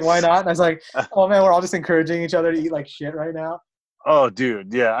said like, why not? And I was like, oh man, we're all just encouraging each other to eat like shit right now. Oh,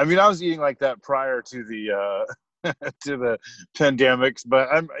 dude, yeah. I mean, I was eating like that prior to the to the pandemics, but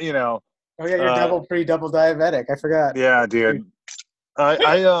I'm, Oh yeah, you're double diabetic. I forgot. yeah, dude.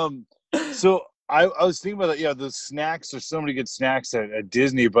 So I was thinking about that. Yeah, the snacks. There's so many good snacks at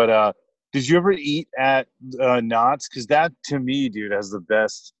Disney, but did you ever eat at Knott's? Because that, to me, dude, has the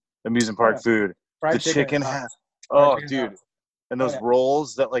best amusement park food. Fried the chicken at has. Knott's. Oh, Fried chicken at dude, Knott's. and those yeah.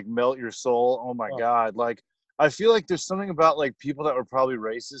 rolls that like melt your soul. Oh my god! Like, I feel like there's something about like people that were probably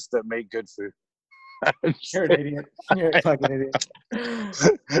racist that make good food. You're an idiot. You're a fucking idiot.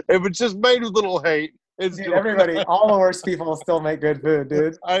 If it's just made with little hate, it's Dude, everybody, all the worst people still make good food,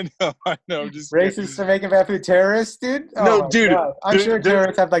 dude. I know. Just Racists for making bad food. Terrorists, dude. Oh No, my dude, God. I'm dude, sure dude.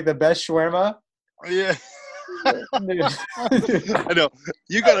 terrorists have like the best shawarma. Yeah. Dude. I know.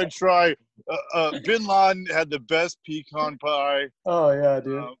 You gotta try. Bin Laden had the best pecan pie. Oh yeah,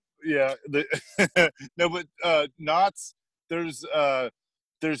 dude. Yeah. No, but Knott's. There's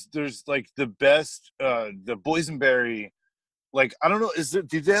like the best. The boysenberry. Like, I don't know.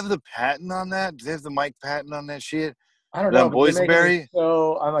 Do they have the patent on that? Do they have the Mike patent on that shit? I don't know. That but they're making boysenberry. me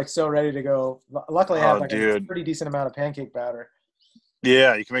So I'm like so ready to go. Luckily, I have Oh, like a dude. pretty decent amount of pancake batter.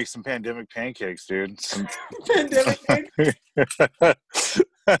 Yeah, you can make some pandemic pancakes, dude. Pandemic pancakes.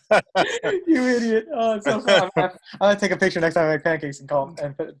 You idiot! Oh, it's so fun. I'm gonna take a picture next time I make pancakes and call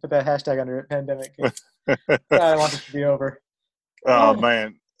and put that hashtag under it. Pandemic. I want this to be over. Oh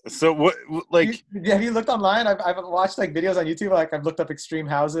man. So what? Like, have you looked online? I've watched like videos on YouTube. Like I've looked up extreme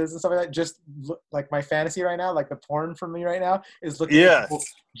houses and stuff like that. Just like my fantasy right now, like the porn for me right now is looking at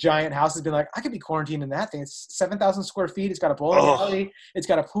giant houses. Being like, I could be quarantined in that thing. It's 7,000 square feet. It's got a bowling alley. It's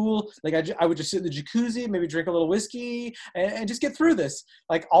got a pool. Like I would just sit in the jacuzzi, maybe drink a little whiskey, and just get through this.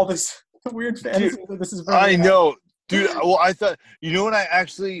 Like all this weird fantasy. Dude, this is. I know. Dude, well, I thought, you know what I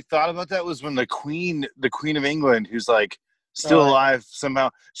actually thought about that was when the Queen of England, who's like still alive somehow,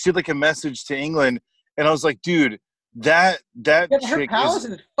 she had like a message to England, and I was like, dude, that her chick palace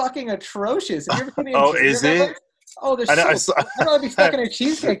is fucking atrocious. Have you ever seen the Oh, interior is of it? it? Oh, they're I'd rather be stuck in a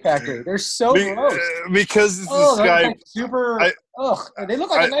cheesecake factory. They're so gross. Because this Oh, is they're Skype. like super. They look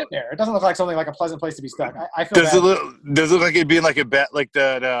like a nightmare. It doesn't look like something like a pleasant place to be stuck. I feel Does bad. it look like it'd be like a bet, like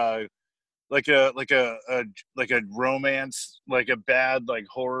that, like a romance, like a bad like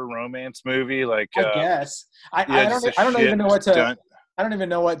horror romance movie, like I guess I don't even know what to. stunt. I don't even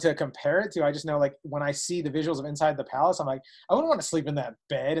know what to compare it to. I just know, like, when I see the visuals of inside the palace, I'm like, I wouldn't want to sleep in that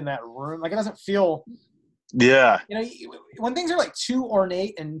bed in that room. Like, it doesn't feel. Yeah. You know, when things are like too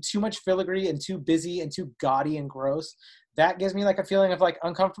ornate and too much filigree and too busy and too gaudy and gross, that gives me like a feeling of like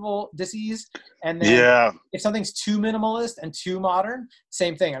uncomfortable disease. And then if something's too minimalist and too modern,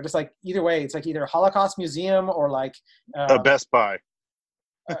 same thing. I'm just like, either way, it's like either a Holocaust museum or like a Best Buy.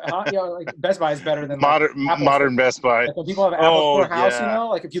 You know, like Best Buy is better than modern Best Buy. Like when people have Apple Store House, you know,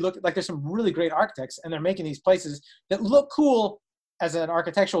 like if you look, like there's some really great architects and they're making these places that look cool as an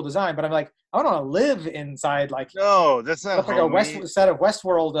architectural design, but I'm like, I don't want to live inside like that's not like a set of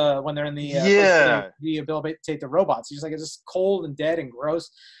Westworld when they're in the rehabilitate the robots. You're just like, it's just cold and dead and gross,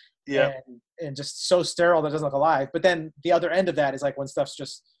 and just so sterile that it doesn't look alive. But then the other end of that is like when stuff's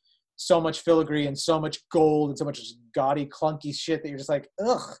just so much filigree and so much gold and so much gaudy, clunky shit that you're just like,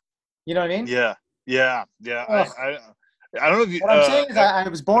 ugh. You know what I mean? Yeah. I don't know if you. What I'm saying is, I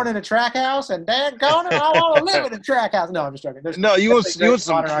was born in a track house, and daggone it, I want to live in a track house. No, I'm just joking. You want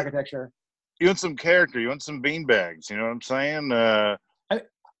some modern architecture. You want some character. You want some beanbags. You know what I'm saying?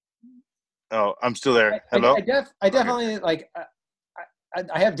 I'm still there. Hello. I definitely like.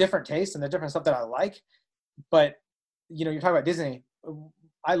 I have different tastes and there's different stuff that I like, but you know, you're talking about Disney.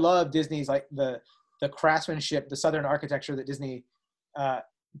 I love Disney's like the craftsmanship, the Southern architecture that Disney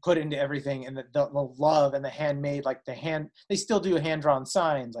put into everything, and the love and the handmade, like they still do hand-drawn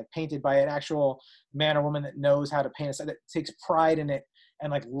signs, like painted by an actual man or woman that knows how to paint a sign, that takes pride in it and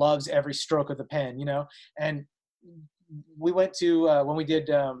like loves every stroke of the pen, you know. And we went to when we did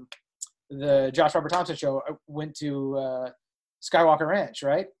the Josh Robert Thompson show, I went to Skywalker Ranch,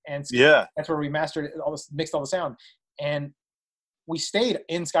 right? And that's where we mastered it, mixed all the sound, and we stayed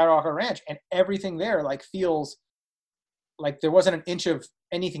in Skywalker Ranch, and everything there like feels like there wasn't an inch of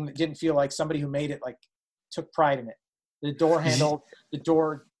anything that didn't feel like somebody who made it like took pride in it. The door handle, the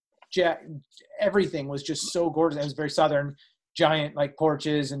door jack, everything was just so gorgeous. It was very Southern, giant like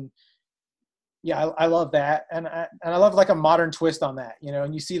porches, and I love that, and I love like a modern twist on that, you know.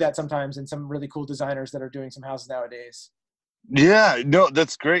 And you see that sometimes in some really cool designers that are doing some houses nowadays. Yeah, no,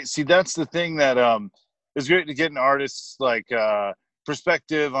 that's great. See, that's the thing that it's great to get an artist's like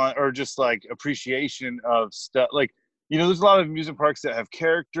perspective on, or just like appreciation of stuff. Like, you know, there's a lot of amusement parks that have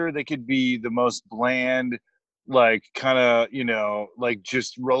character. They could be the most bland, like kind of, you know, like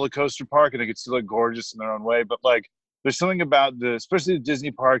just roller coaster park, and they could still look gorgeous in their own way. But like, there's something about especially the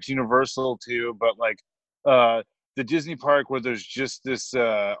Disney parks, Universal too, but like the Disney park where there's just this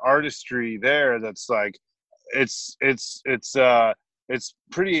artistry there that's like, it's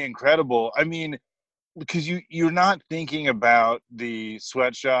pretty incredible. I mean, because you're not thinking about the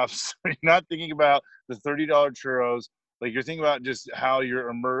sweatshops, you're not thinking about the $30 churros, like you're thinking about just how you're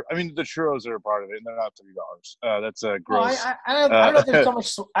immersed. I mean, the churros are a part of it, and they're not $30. That's gross. I don't know if there's so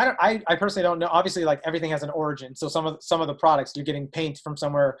much. I personally don't know. Obviously, like everything has an origin. So some of the products, you're getting paint from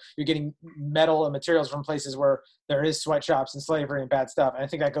somewhere, you're getting metal and materials from places where there is sweatshops and slavery and bad stuff. And I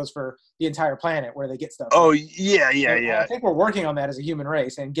think that goes for the entire planet where they get stuff. Oh yeah. I think we're working on that as a human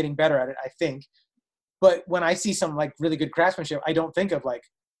race and getting better at it, I think. But when I see some like really good craftsmanship, I don't think of like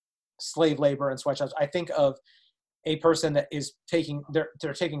slave labor and sweatshops. I think of a person that is they're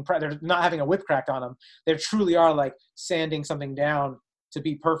not having a whip cracked on them. They truly are like sanding something down to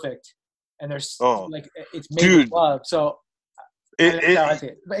be perfect. And there's like, it's made with love. So I see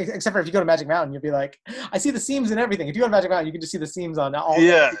it. Except for if you go to Magic Mountain, you'll be like, I see the seams and everything. If you go to Magic Mountain, you can just see the seams on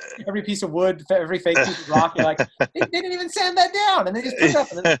every piece of wood, every fake piece of rock. You're like, they didn't even sand that down, and they just put it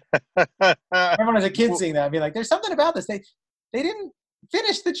up. And then, everyone as a kid seeing that, I'd be like, there's something about this. They didn't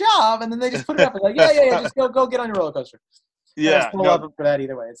finish the job, and then they just put it up and like, yeah, just go get on your roller coaster. And I still love them for that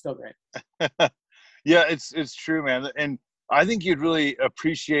either way. It's still great. Yeah, it's true, man. And I think you'd really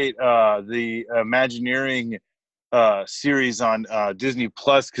appreciate the Imagineering series on Disney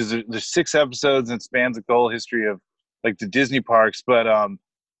Plus, because there's 6 episodes and it spans the whole history of like the Disney parks. But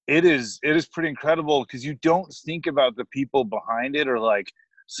it is pretty incredible because you don't think about the people behind it, or like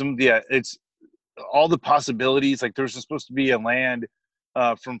some of the it's all the possibilities. Like there's supposed to be a land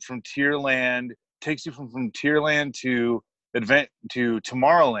from Frontierland, takes you from Frontierland to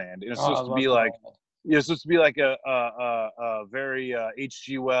Tomorrowland. And it's supposed to be like it's supposed to be like a very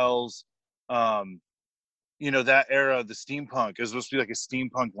H.G. Wells, that era, the steampunk. It's supposed to be like a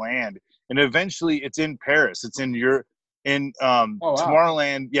steampunk land, and eventually it's in Paris. It's in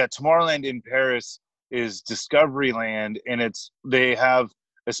Tomorrowland. Yeah, Tomorrowland in Paris is Discoveryland, and they have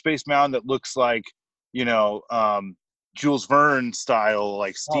a Space Mountain that looks like Jules Verne style,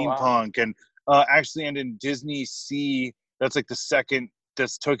 like steampunk. And actually, and in Disney Sea, that's like the second.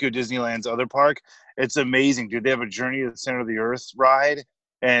 That's Tokyo Disneyland's other park. It's amazing, dude. They have a Journey to the Center of the Earth ride,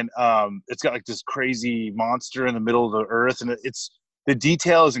 and it's got like this crazy monster in the middle of the earth, and the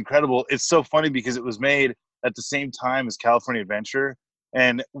detail is incredible. It's so funny because it was made at the same time as California Adventure,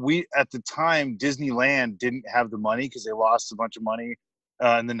 and at the time Disneyland didn't have the money because they lost a bunch of money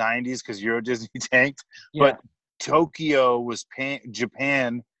in the 90s because Euro Disney tanked. Yeah. But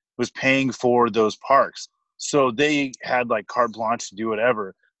Japan was paying for those parks. So they had like carte blanche to do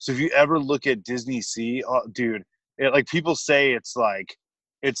whatever. So if you ever look at Disney Sea, dude, like people say it's the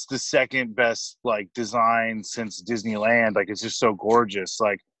second best like design since Disneyland. Like it's just so gorgeous.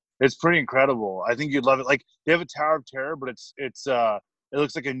 Like it's pretty incredible. I think you'd love it. Like they have a Tower of Terror, but it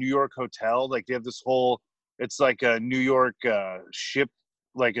looks like a New York hotel. Like they have this it's like a New York ship,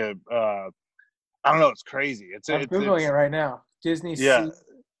 like I don't know. It's crazy. I'm Googling it right now. Disney Sea.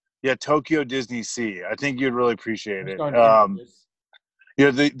 Yeah, Tokyo Disney Sea. I think you'd really appreciate it.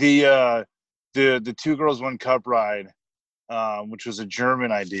 The Two Girls One Cup ride, which was a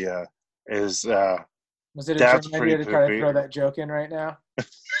German idea, was it a German idea to try to throw that joke in right now?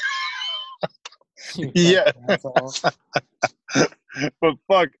 Yeah. But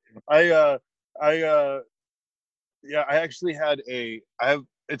fuck, I actually had it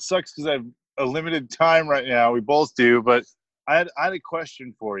sucks because I have a limited time right now. We both do, but I had a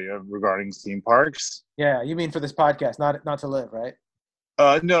question for you regarding theme parks. Yeah, you mean for this podcast, not to live, right?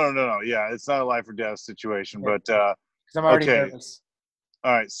 No. Yeah, it's not a life or death situation, but because I'm already nervous.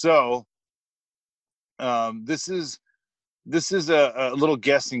 All right, so this is a little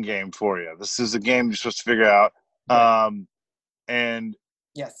guessing game for you. This is a game you're supposed to figure out. And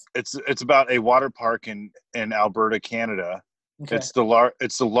yes, it's about a water park in Alberta, Canada. Okay. It's the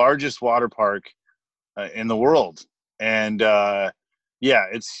largest water park in the world. And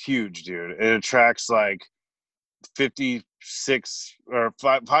it's huge, dude. It attracts like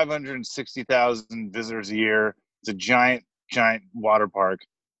 560,000 visitors a year. It's a giant water park.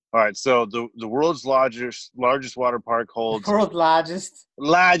 All right, so the world's largest water park holds world's largest.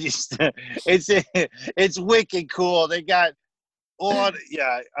 It's wicked cool. They got I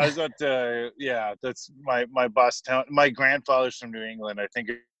was at that's my boss town. My grandfather's from New England. I think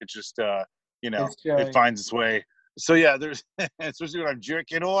it just it finds its way. So yeah, there's especially when I'm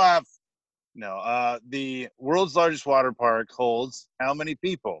jerking off. No, the world's largest water park holds how many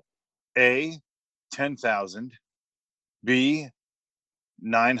people? A, 10,000. B,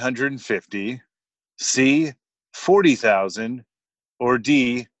 950. C, 40,000. Or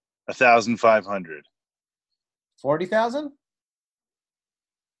D, 1,500. 40,000?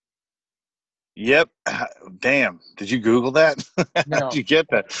 Yep. Damn. Did you Google that? No. How'd you get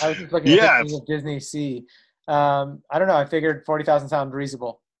that? I was just looking at the Disney Sea. I don't know. I figured 40,000 sounded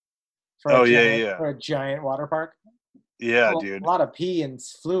reasonable. For a giant water park. Yeah, dude. A lot of pee and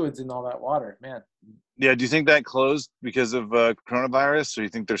fluids in all that water, man. Yeah. Do you think that closed because of coronavirus, or you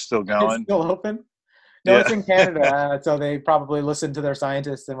think they're still going? It's still open? No, It's in Canada, so they probably listened to their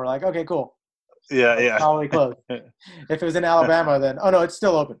scientists and were like, "Okay, cool." Yeah. Probably closed. If it was in Alabama, then it's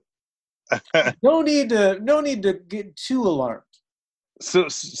still open. No need to get too alarmed. So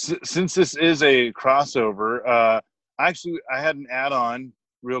since this is a crossover, actually I had an add-on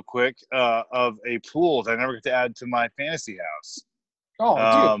real quick of a pool that I never get to add to my fantasy house.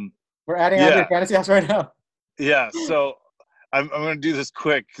 Oh, dude. We're adding on to your fantasy house right now. Yeah, so I'm going to do this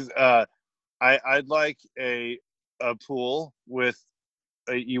quick because I'd like a pool with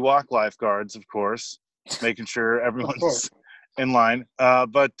Ewok lifeguards, of course, making sure everyone's in line.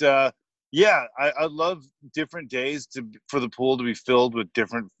 But I'd love different days for the pool to be filled with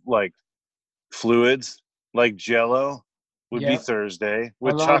different like fluids, like Jello, would Yeah. be Thursday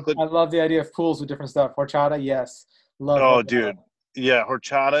with chocolate. I love the idea of pools with different stuff. Horchata, yes. Love Oh, horchata. dude. Yeah,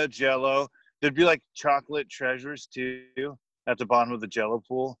 horchata, Jello. There'd be like chocolate treasures too at the bottom of the Jello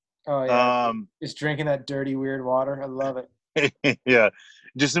pool. Oh yeah. Just drinking that dirty, weird water. I love it. Yeah.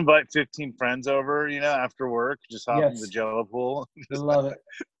 Just invite 15 friends over, after work. Just hop in Yes. the Jello pool. I love it.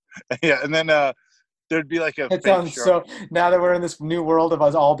 Yeah, and then there'd be like a It fake sounds shark. so. Now that we're in this new world of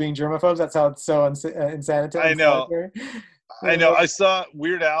us all being germaphobes, that sounds so insanitary. I know. insanitary. I know. I saw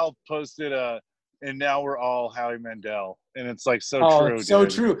Weird Al posted and now we're all Howie Mandel, and it's like so true. It's so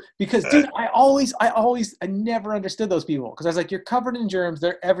dude. true. Because, dude, I never understood those people. Because I was like, you're covered in germs.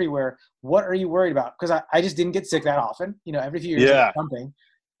 They're everywhere. What are you worried about? Because I just didn't get sick that often. Every few years, I get something.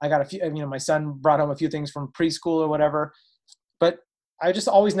 I got a few. My son brought home a few things from preschool or whatever. But I just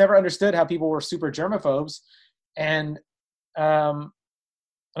always never understood how people were super germaphobes, and I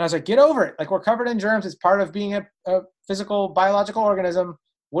was like, get over it. Like, we're covered in germs. It's part of being a physical, biological organism.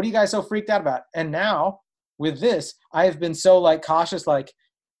 What are you guys so freaked out about? And now with this, I have been so like cautious, like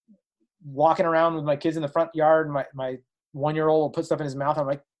walking around with my kids in the front yard. And my 1-year-old will put stuff in his mouth. I'm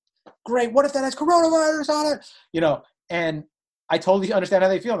like, great. What if that has coronavirus on it? And I totally understand how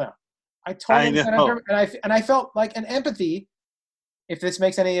they feel now. I totally understand. And I felt like an empathy. If this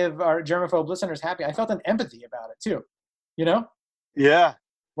makes any of our germaphobe listeners happy, I felt an empathy about it too. Yeah.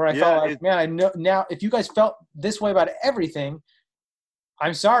 Where I felt like, man, I know now if you guys felt this way about everything,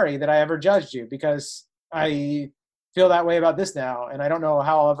 I'm sorry that I ever judged you, because I feel that way about this now, and I don't know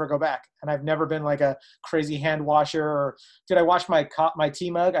how I'll ever go back. And I've never been like a crazy hand washer. Or did I wash my tea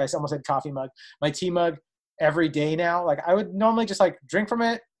mug? I almost said coffee mug. My tea mug every day now. Like, I would normally just like drink from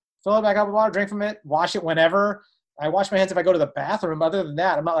it, fill it back up with water, drink from it, wash it whenever. I wash my hands if I go to the bathroom. Other than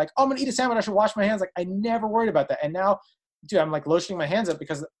that, I'm not like, oh, I'm going to eat a sandwich, I should wash my hands. Like, I never worried about that. And now, dude, I'm like lotioning my hands up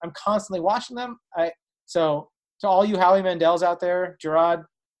because I'm constantly washing them. So to all you Howie Mandels out there, Gerard,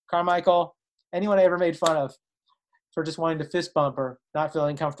 Carmichael, anyone I ever made fun of for just wanting to fist bump or not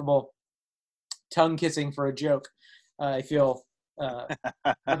feeling comfortable tongue kissing for a joke, I feel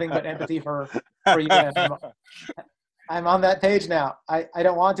nothing but empathy for you. I'm on that page now. I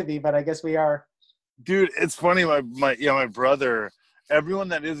don't want to be, but I guess we are. Dude, it's funny. My brother, everyone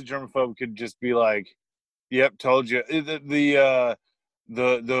that is a germaphobe could just be like, "Yep, told you." The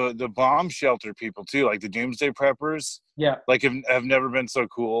bomb shelter people too, like the doomsday preppers. Yeah, like have never been so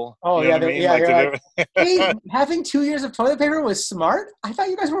cool. Oh, you know what I mean? Like, hey, having 2 years of toilet paper was smart. I thought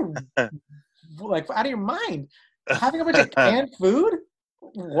you guys were like out of your mind. Having a bunch of canned food.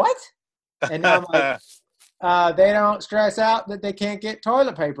 What? And now I'm like, they don't stress out that they can't get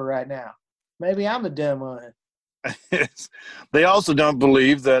toilet paper right now. Maybe I'm the dumb one. They also don't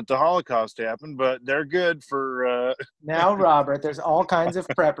believe that the Holocaust happened, but they're good for now, Robert, there's all kinds of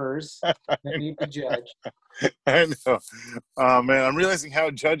preppers that need to judge. I know. Oh man, I'm realizing how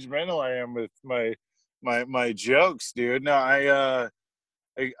judgmental I am with my jokes, dude. No, I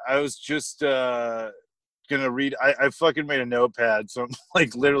was just gonna read. I fucking made a notepad, so I'm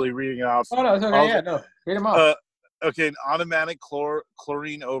like literally reading off. Oh no, it's okay. No, read them off. Okay, an automatic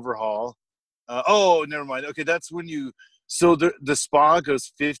chlorine overhaul. Never mind. Okay, that's when so the spa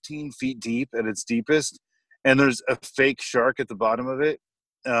goes 15 feet deep at its deepest, and there's a fake shark at the bottom of it,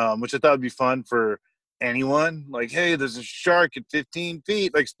 which I thought would be fun for anyone. Like, hey, there's a shark at 15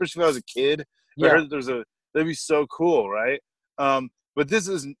 feet. Like, especially if I was a kid. Yeah. I heard that'd be so cool, right? But this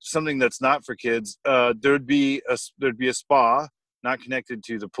is something that's not for kids. There'd be a spa not connected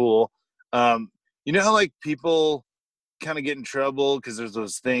to the pool. You know how like people kind of get in trouble because there's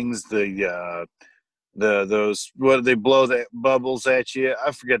those things, those what they blow the bubbles at you.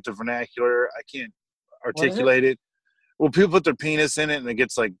 I forget the vernacular. I can't articulate it. Well, people put their penis in it and it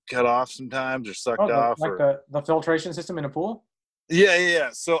gets like cut off sometimes or sucked off. Like the filtration system in a pool? Yeah.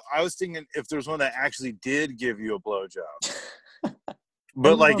 So I was thinking if there's one that actually did give you a blowjob.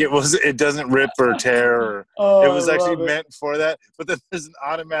 But like it doesn't rip or tear or it was actually meant for that. But then there's an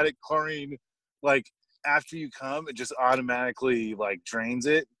automatic chlorine, like after you come, it just automatically like drains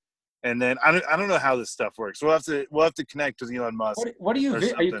it. And then I don't know how this stuff works. We'll have to connect with Elon Musk. What do you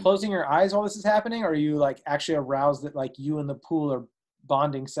are you closing your eyes while this is happening, or are you like actually aroused that like you and the pool are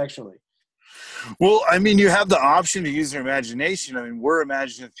bonding sexually? Well, I mean, you have the option to use your imagination. I mean, we're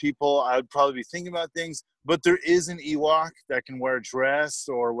imaginative people. I would probably be thinking about things, but there is an Ewok that can wear a dress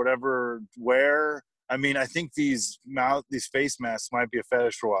or whatever wear. I mean, I think these face masks might be a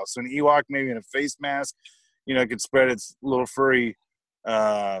fetish for a while. So an Ewok maybe in a face mask, it could spread its little furry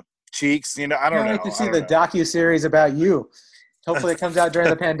cheeks. I don't know. I'd like to see the docu-series about you. Hopefully it comes out during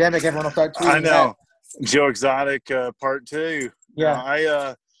the pandemic. Everyone will start tweeting. I know. Joe Exotic Part 2.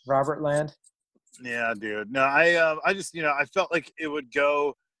 Yeah. Robert Land. Yeah, dude. No, I just, I felt like it would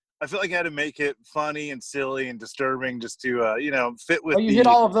go. I felt like I had to make it funny and silly and disturbing just to, fit with Oh, you the. hit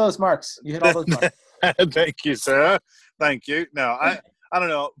all of those marks. You hit all those marks. Thank you, sir. Thank you. No, I don't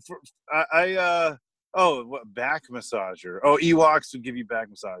know. Back massager. Oh, Ewoks would give you back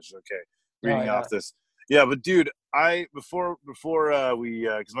massages. Okay, reading off this. Yeah, but dude, before we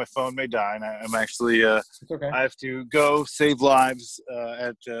because my phone may die and I'm actually It's okay. I have to go save lives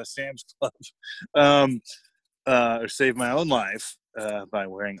at Sam's Club, or save my own life by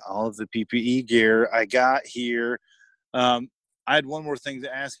wearing all of the PPE gear I got here. I had one more thing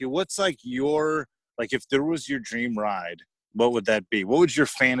to ask you. What's like if there was your dream ride, what would that be? What would your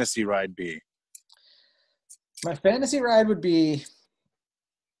fantasy ride be? My fantasy ride would be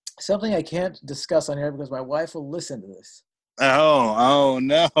something I can't discuss on air because my wife will listen to this. Oh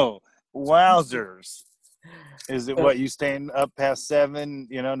no. Wowzers. Is it what, you staying up past 7,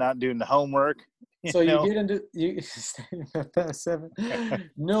 not doing the homework? So you get into you staying up past 7.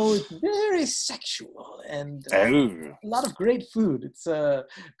 No, it's very sexual and a lot of great food. It's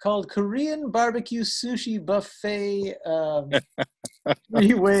called Korean Barbecue Sushi Buffet,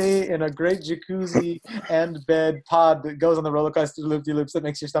 3-way in a great jacuzzi and bed pod that goes on the roller coaster loop-de-loops that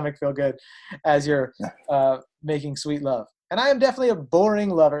makes your stomach feel good as you're making sweet love. And I am definitely a boring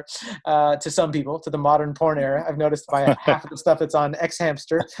lover to some people, to the modern porn era. I've noticed by half of the stuff that's on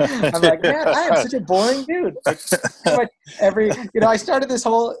X-Hamster. I'm like, man, I am such a boring dude. Like, I started this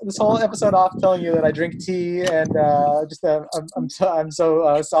whole episode off telling you that I drink tea and I'm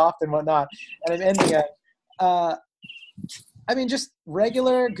so soft and whatnot, and I'm ending it. Just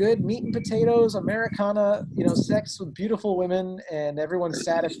regular good meat and potatoes, Americana, sex with beautiful women and everyone's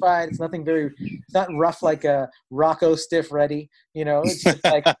satisfied. It's not rough like a Rocco Stiff Ready, it's just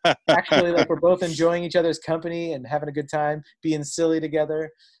like actually like we're both enjoying each other's company and having a good time, being silly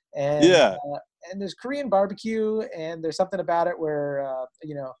together. And and there's Korean barbecue and there's something about it where,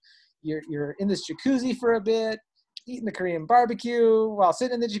 you're in this jacuzzi for a bit, eating the Korean barbecue while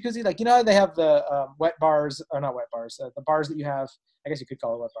sitting in the jacuzzi. Like, they have the wet bars, or not wet bars, the bars that you have, I guess you could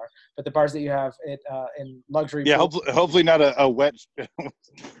call it a wet bar, but the bars that you have in luxury. Yeah, hopefully not a wet,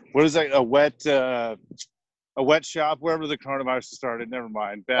 what is that, a wet shop, wherever the coronavirus started. Never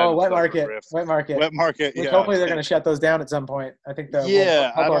mind. Wet market. Wet market. Wet market, Which yeah. hopefully they're going to shut those down at some point. I think I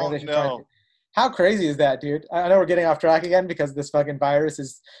don't know. How crazy is that, dude? I know we're getting off track again because this fucking virus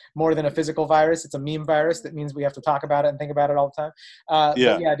is more than a physical virus. It's a meme virus. That means we have to talk about it and think about it all the time. But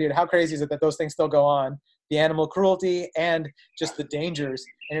yeah, dude, how crazy is it that those things still go on? The animal cruelty and just the dangers.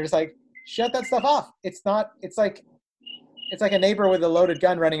 And you're just like, shut that stuff off. It's like a neighbor with a loaded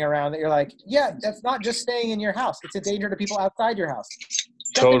gun running around that you're like, yeah, that's not just staying in your house. It's a danger to people outside your house.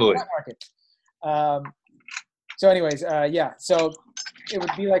 Totally. So anyways, so it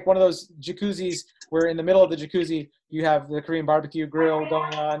would be like one of those jacuzzis where in the middle of the jacuzzi, you have the Korean barbecue grill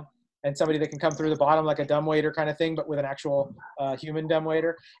going on and somebody that can come through the bottom like a dumbwaiter kind of thing, but with an actual human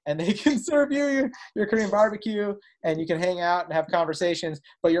dumbwaiter. And they can serve you your Korean barbecue and you can hang out and have conversations,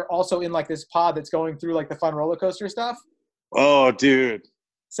 but you're also in like this pod that's going through like the fun roller coaster stuff. Oh, dude.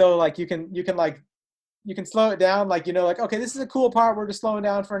 So like you can slow it down, like, okay, this is a cool part. We're just slowing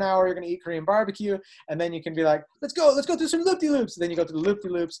down for an hour. You're going to eat Korean barbecue. And then you can be like, let's go through some loop-de-loops. Then you go through the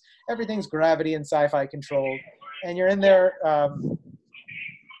loop-de-loops. Everything's gravity and sci-fi controlled. And you're in there,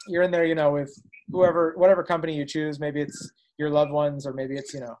 with whatever company you choose. Maybe it's your loved ones, or maybe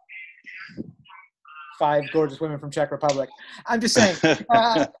it's, 5 gorgeous women from Czech Republic. I'm just saying,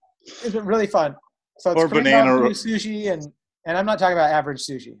 it's really fun. So it's Korean barbecue, sushi, and I'm not talking about average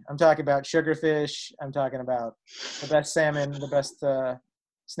sushi. I'm talking about sugarfish. I'm talking about the best salmon, the best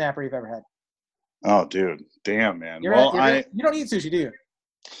snapper you've ever had. Oh, dude. Damn, man. You don't eat sushi, do you?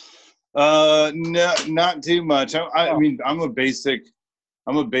 No, not too much. I mean, I'm a basic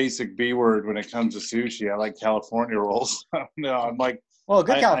B word when it comes to sushi. I like California rolls. No, I'm like. Well, a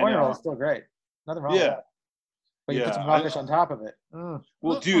good California roll is still great. Nothing wrong with that. But you put some rockfish on top of it.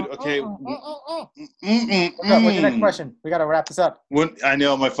 Well, dude, okay. What's your next question? We got to wrap this up. I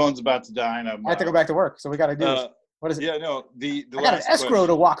know my phone's about to die, and I have to go back to work, so we got to do this. What is it? Yeah, no. I got an escrow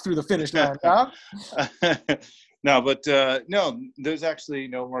to walk through the finish line, dog. No, but no. There's actually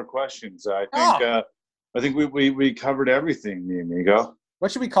no more questions. I think we covered everything, mi amigo.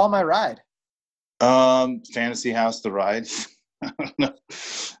 What should we call my ride? Fantasy House, the ride. I don't know.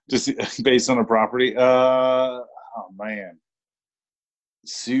 Just based on a property. Oh man.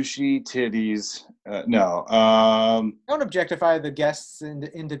 Sushi titties. No. Don't objectify the guests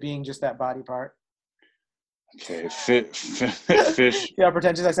into being just that body part. Okay. Fish. See how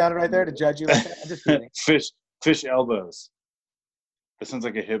pretentious I sounded right there to judge you like that? I'm just kidding. Fish elbows. That sounds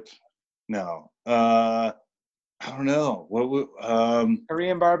like a hip No. I don't know.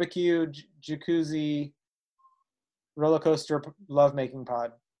 Korean barbecue, jacuzzi, roller coaster, lovemaking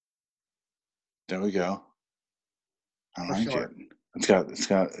pod. There we go. I For like sure. it. It's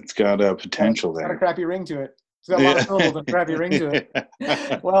got a potential It's got a there. crappy ring to it. It's got a lot of syllables and a crappy ring to it.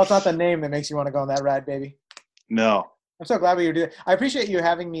 Well, it's not the name that makes you want to go on that ride, baby. No. I'm so glad we were doing it. I appreciate you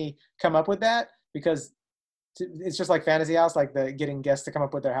having me come up with that, because it's just like Fantasy House, like the getting guests to come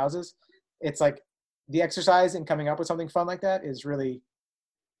up with their houses. It's like the exercise in coming up with something fun like that is really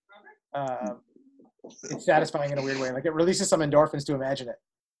it's satisfying in a weird way. Like it releases some endorphins to imagine it.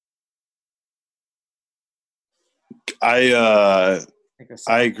 I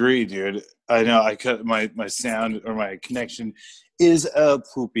agree, dude. I know I cut my sound or my connection is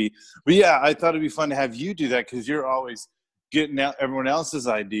poopy. But yeah, I thought it'd be fun to have you do that, because you're always getting out everyone else's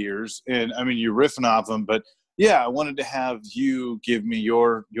ideas, and I mean you're riffing off them. But yeah, I wanted to have you give me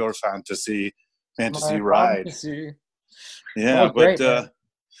your fantasy ride. Fantasy. Yeah, great, but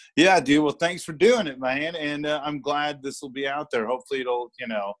yeah, dude. Well, thanks for doing it, man. And I'm glad this will be out there. Hopefully, it'll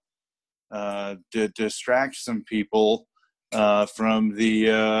distract some people from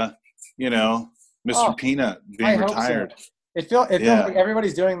the Mr. Peanut being retired. So. It feels like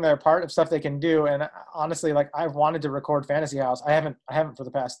everybody's doing their part of stuff they can do, and honestly, like I've wanted to record Fantasy House. I haven't for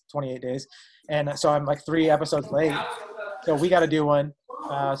the past 28 days, and so I'm like 3 episodes late. So we got to do one.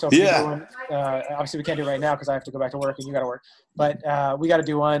 So if we do one, obviously we can't do it right now because I have to go back to work and you got to work. But we got to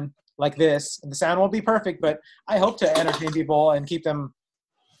do one like this. The sound won't be perfect, but I hope to entertain people and keep them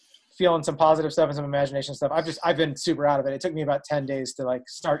feeling some positive stuff and some imagination stuff. I've been super out of it. It took me about 10 days to like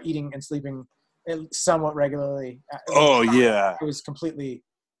start eating and sleeping somewhat regularly. It was completely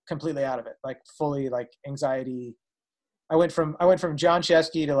out of it. Like fully like anxiety. I went from John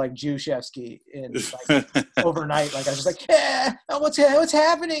Chesky to like Jew Chesky in like overnight. Like I was just like, what's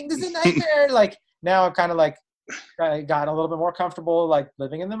happening? This is a nightmare. Like now I'm kind of like I got a little bit more comfortable, like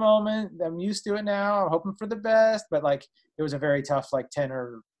living in the moment. I'm used to it now. I'm hoping for the best, but like it was a very tough like 10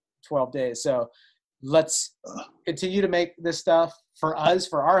 or 12 days. So let's continue to make this stuff for us,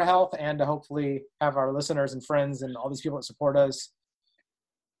 for our health, and to hopefully have our listeners and friends and all these people that support us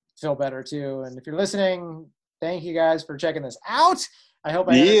feel better too. And if you're listening, thank you guys for checking this out. I hope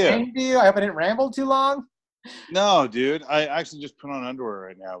I entertained you. I hope I didn't ramble too long. No, dude. I actually just put on underwear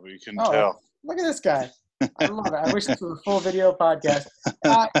right now, but you couldn't tell. Look at this guy. I love it. I wish this was a full video podcast.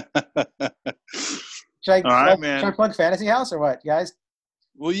 Should I plug Fantasy House or what, guys?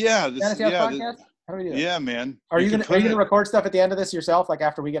 Well, yeah. Fantasy House podcast? How do we do it? Yeah, man. Are you gonna record stuff at the end of this yourself, like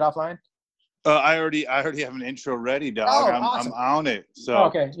after we get offline? I already have an intro ready, dog. Awesome. I'm on it. So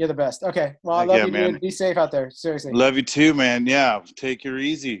okay, you're the best. Okay, well, I love you, man. Dude. Be safe out there. Seriously. Love you too, man. Yeah, take it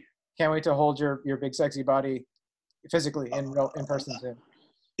easy. Can't wait to hold your big sexy body physically in person soon.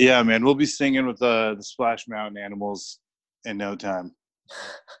 Yeah, man. We'll be singing with the Splash Mountain Animals in no time.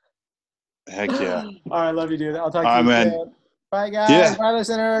 Heck yeah. All right, love you, dude. I'll talk to you man. soon. Bye, guys. Yeah. Bye,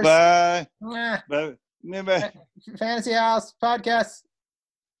 listeners. Bye. Bye. Bye. Fantasy House podcast.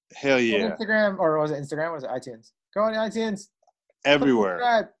 Hell yeah. On Instagram, or was it Instagram? Was it iTunes? Go on iTunes. Everywhere.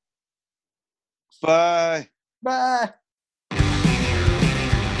 Subscribe. Bye. Bye.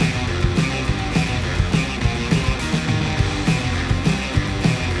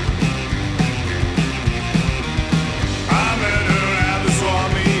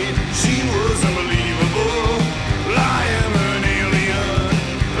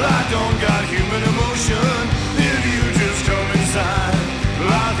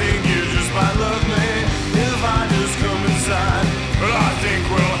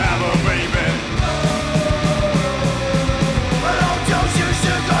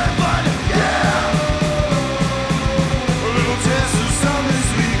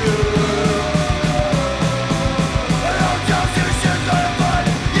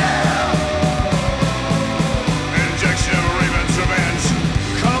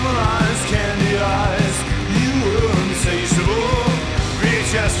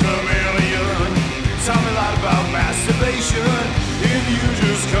 If you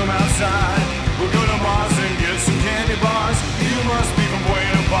just come outside, we'll go to Mars and get some candy bars. You must be from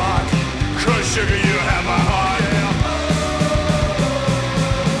Buena Park, 'cause sugar, you have my heart.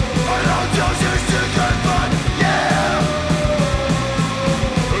 I don't just use sugar, but yeah,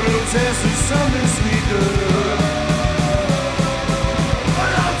 a little taste of something sweeter. I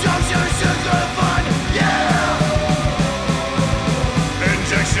don't just use sugar, but yeah,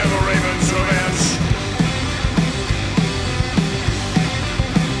 injection of a Raven's revenge.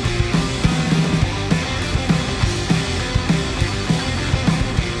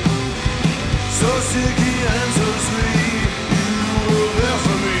 So sticky and so sweet.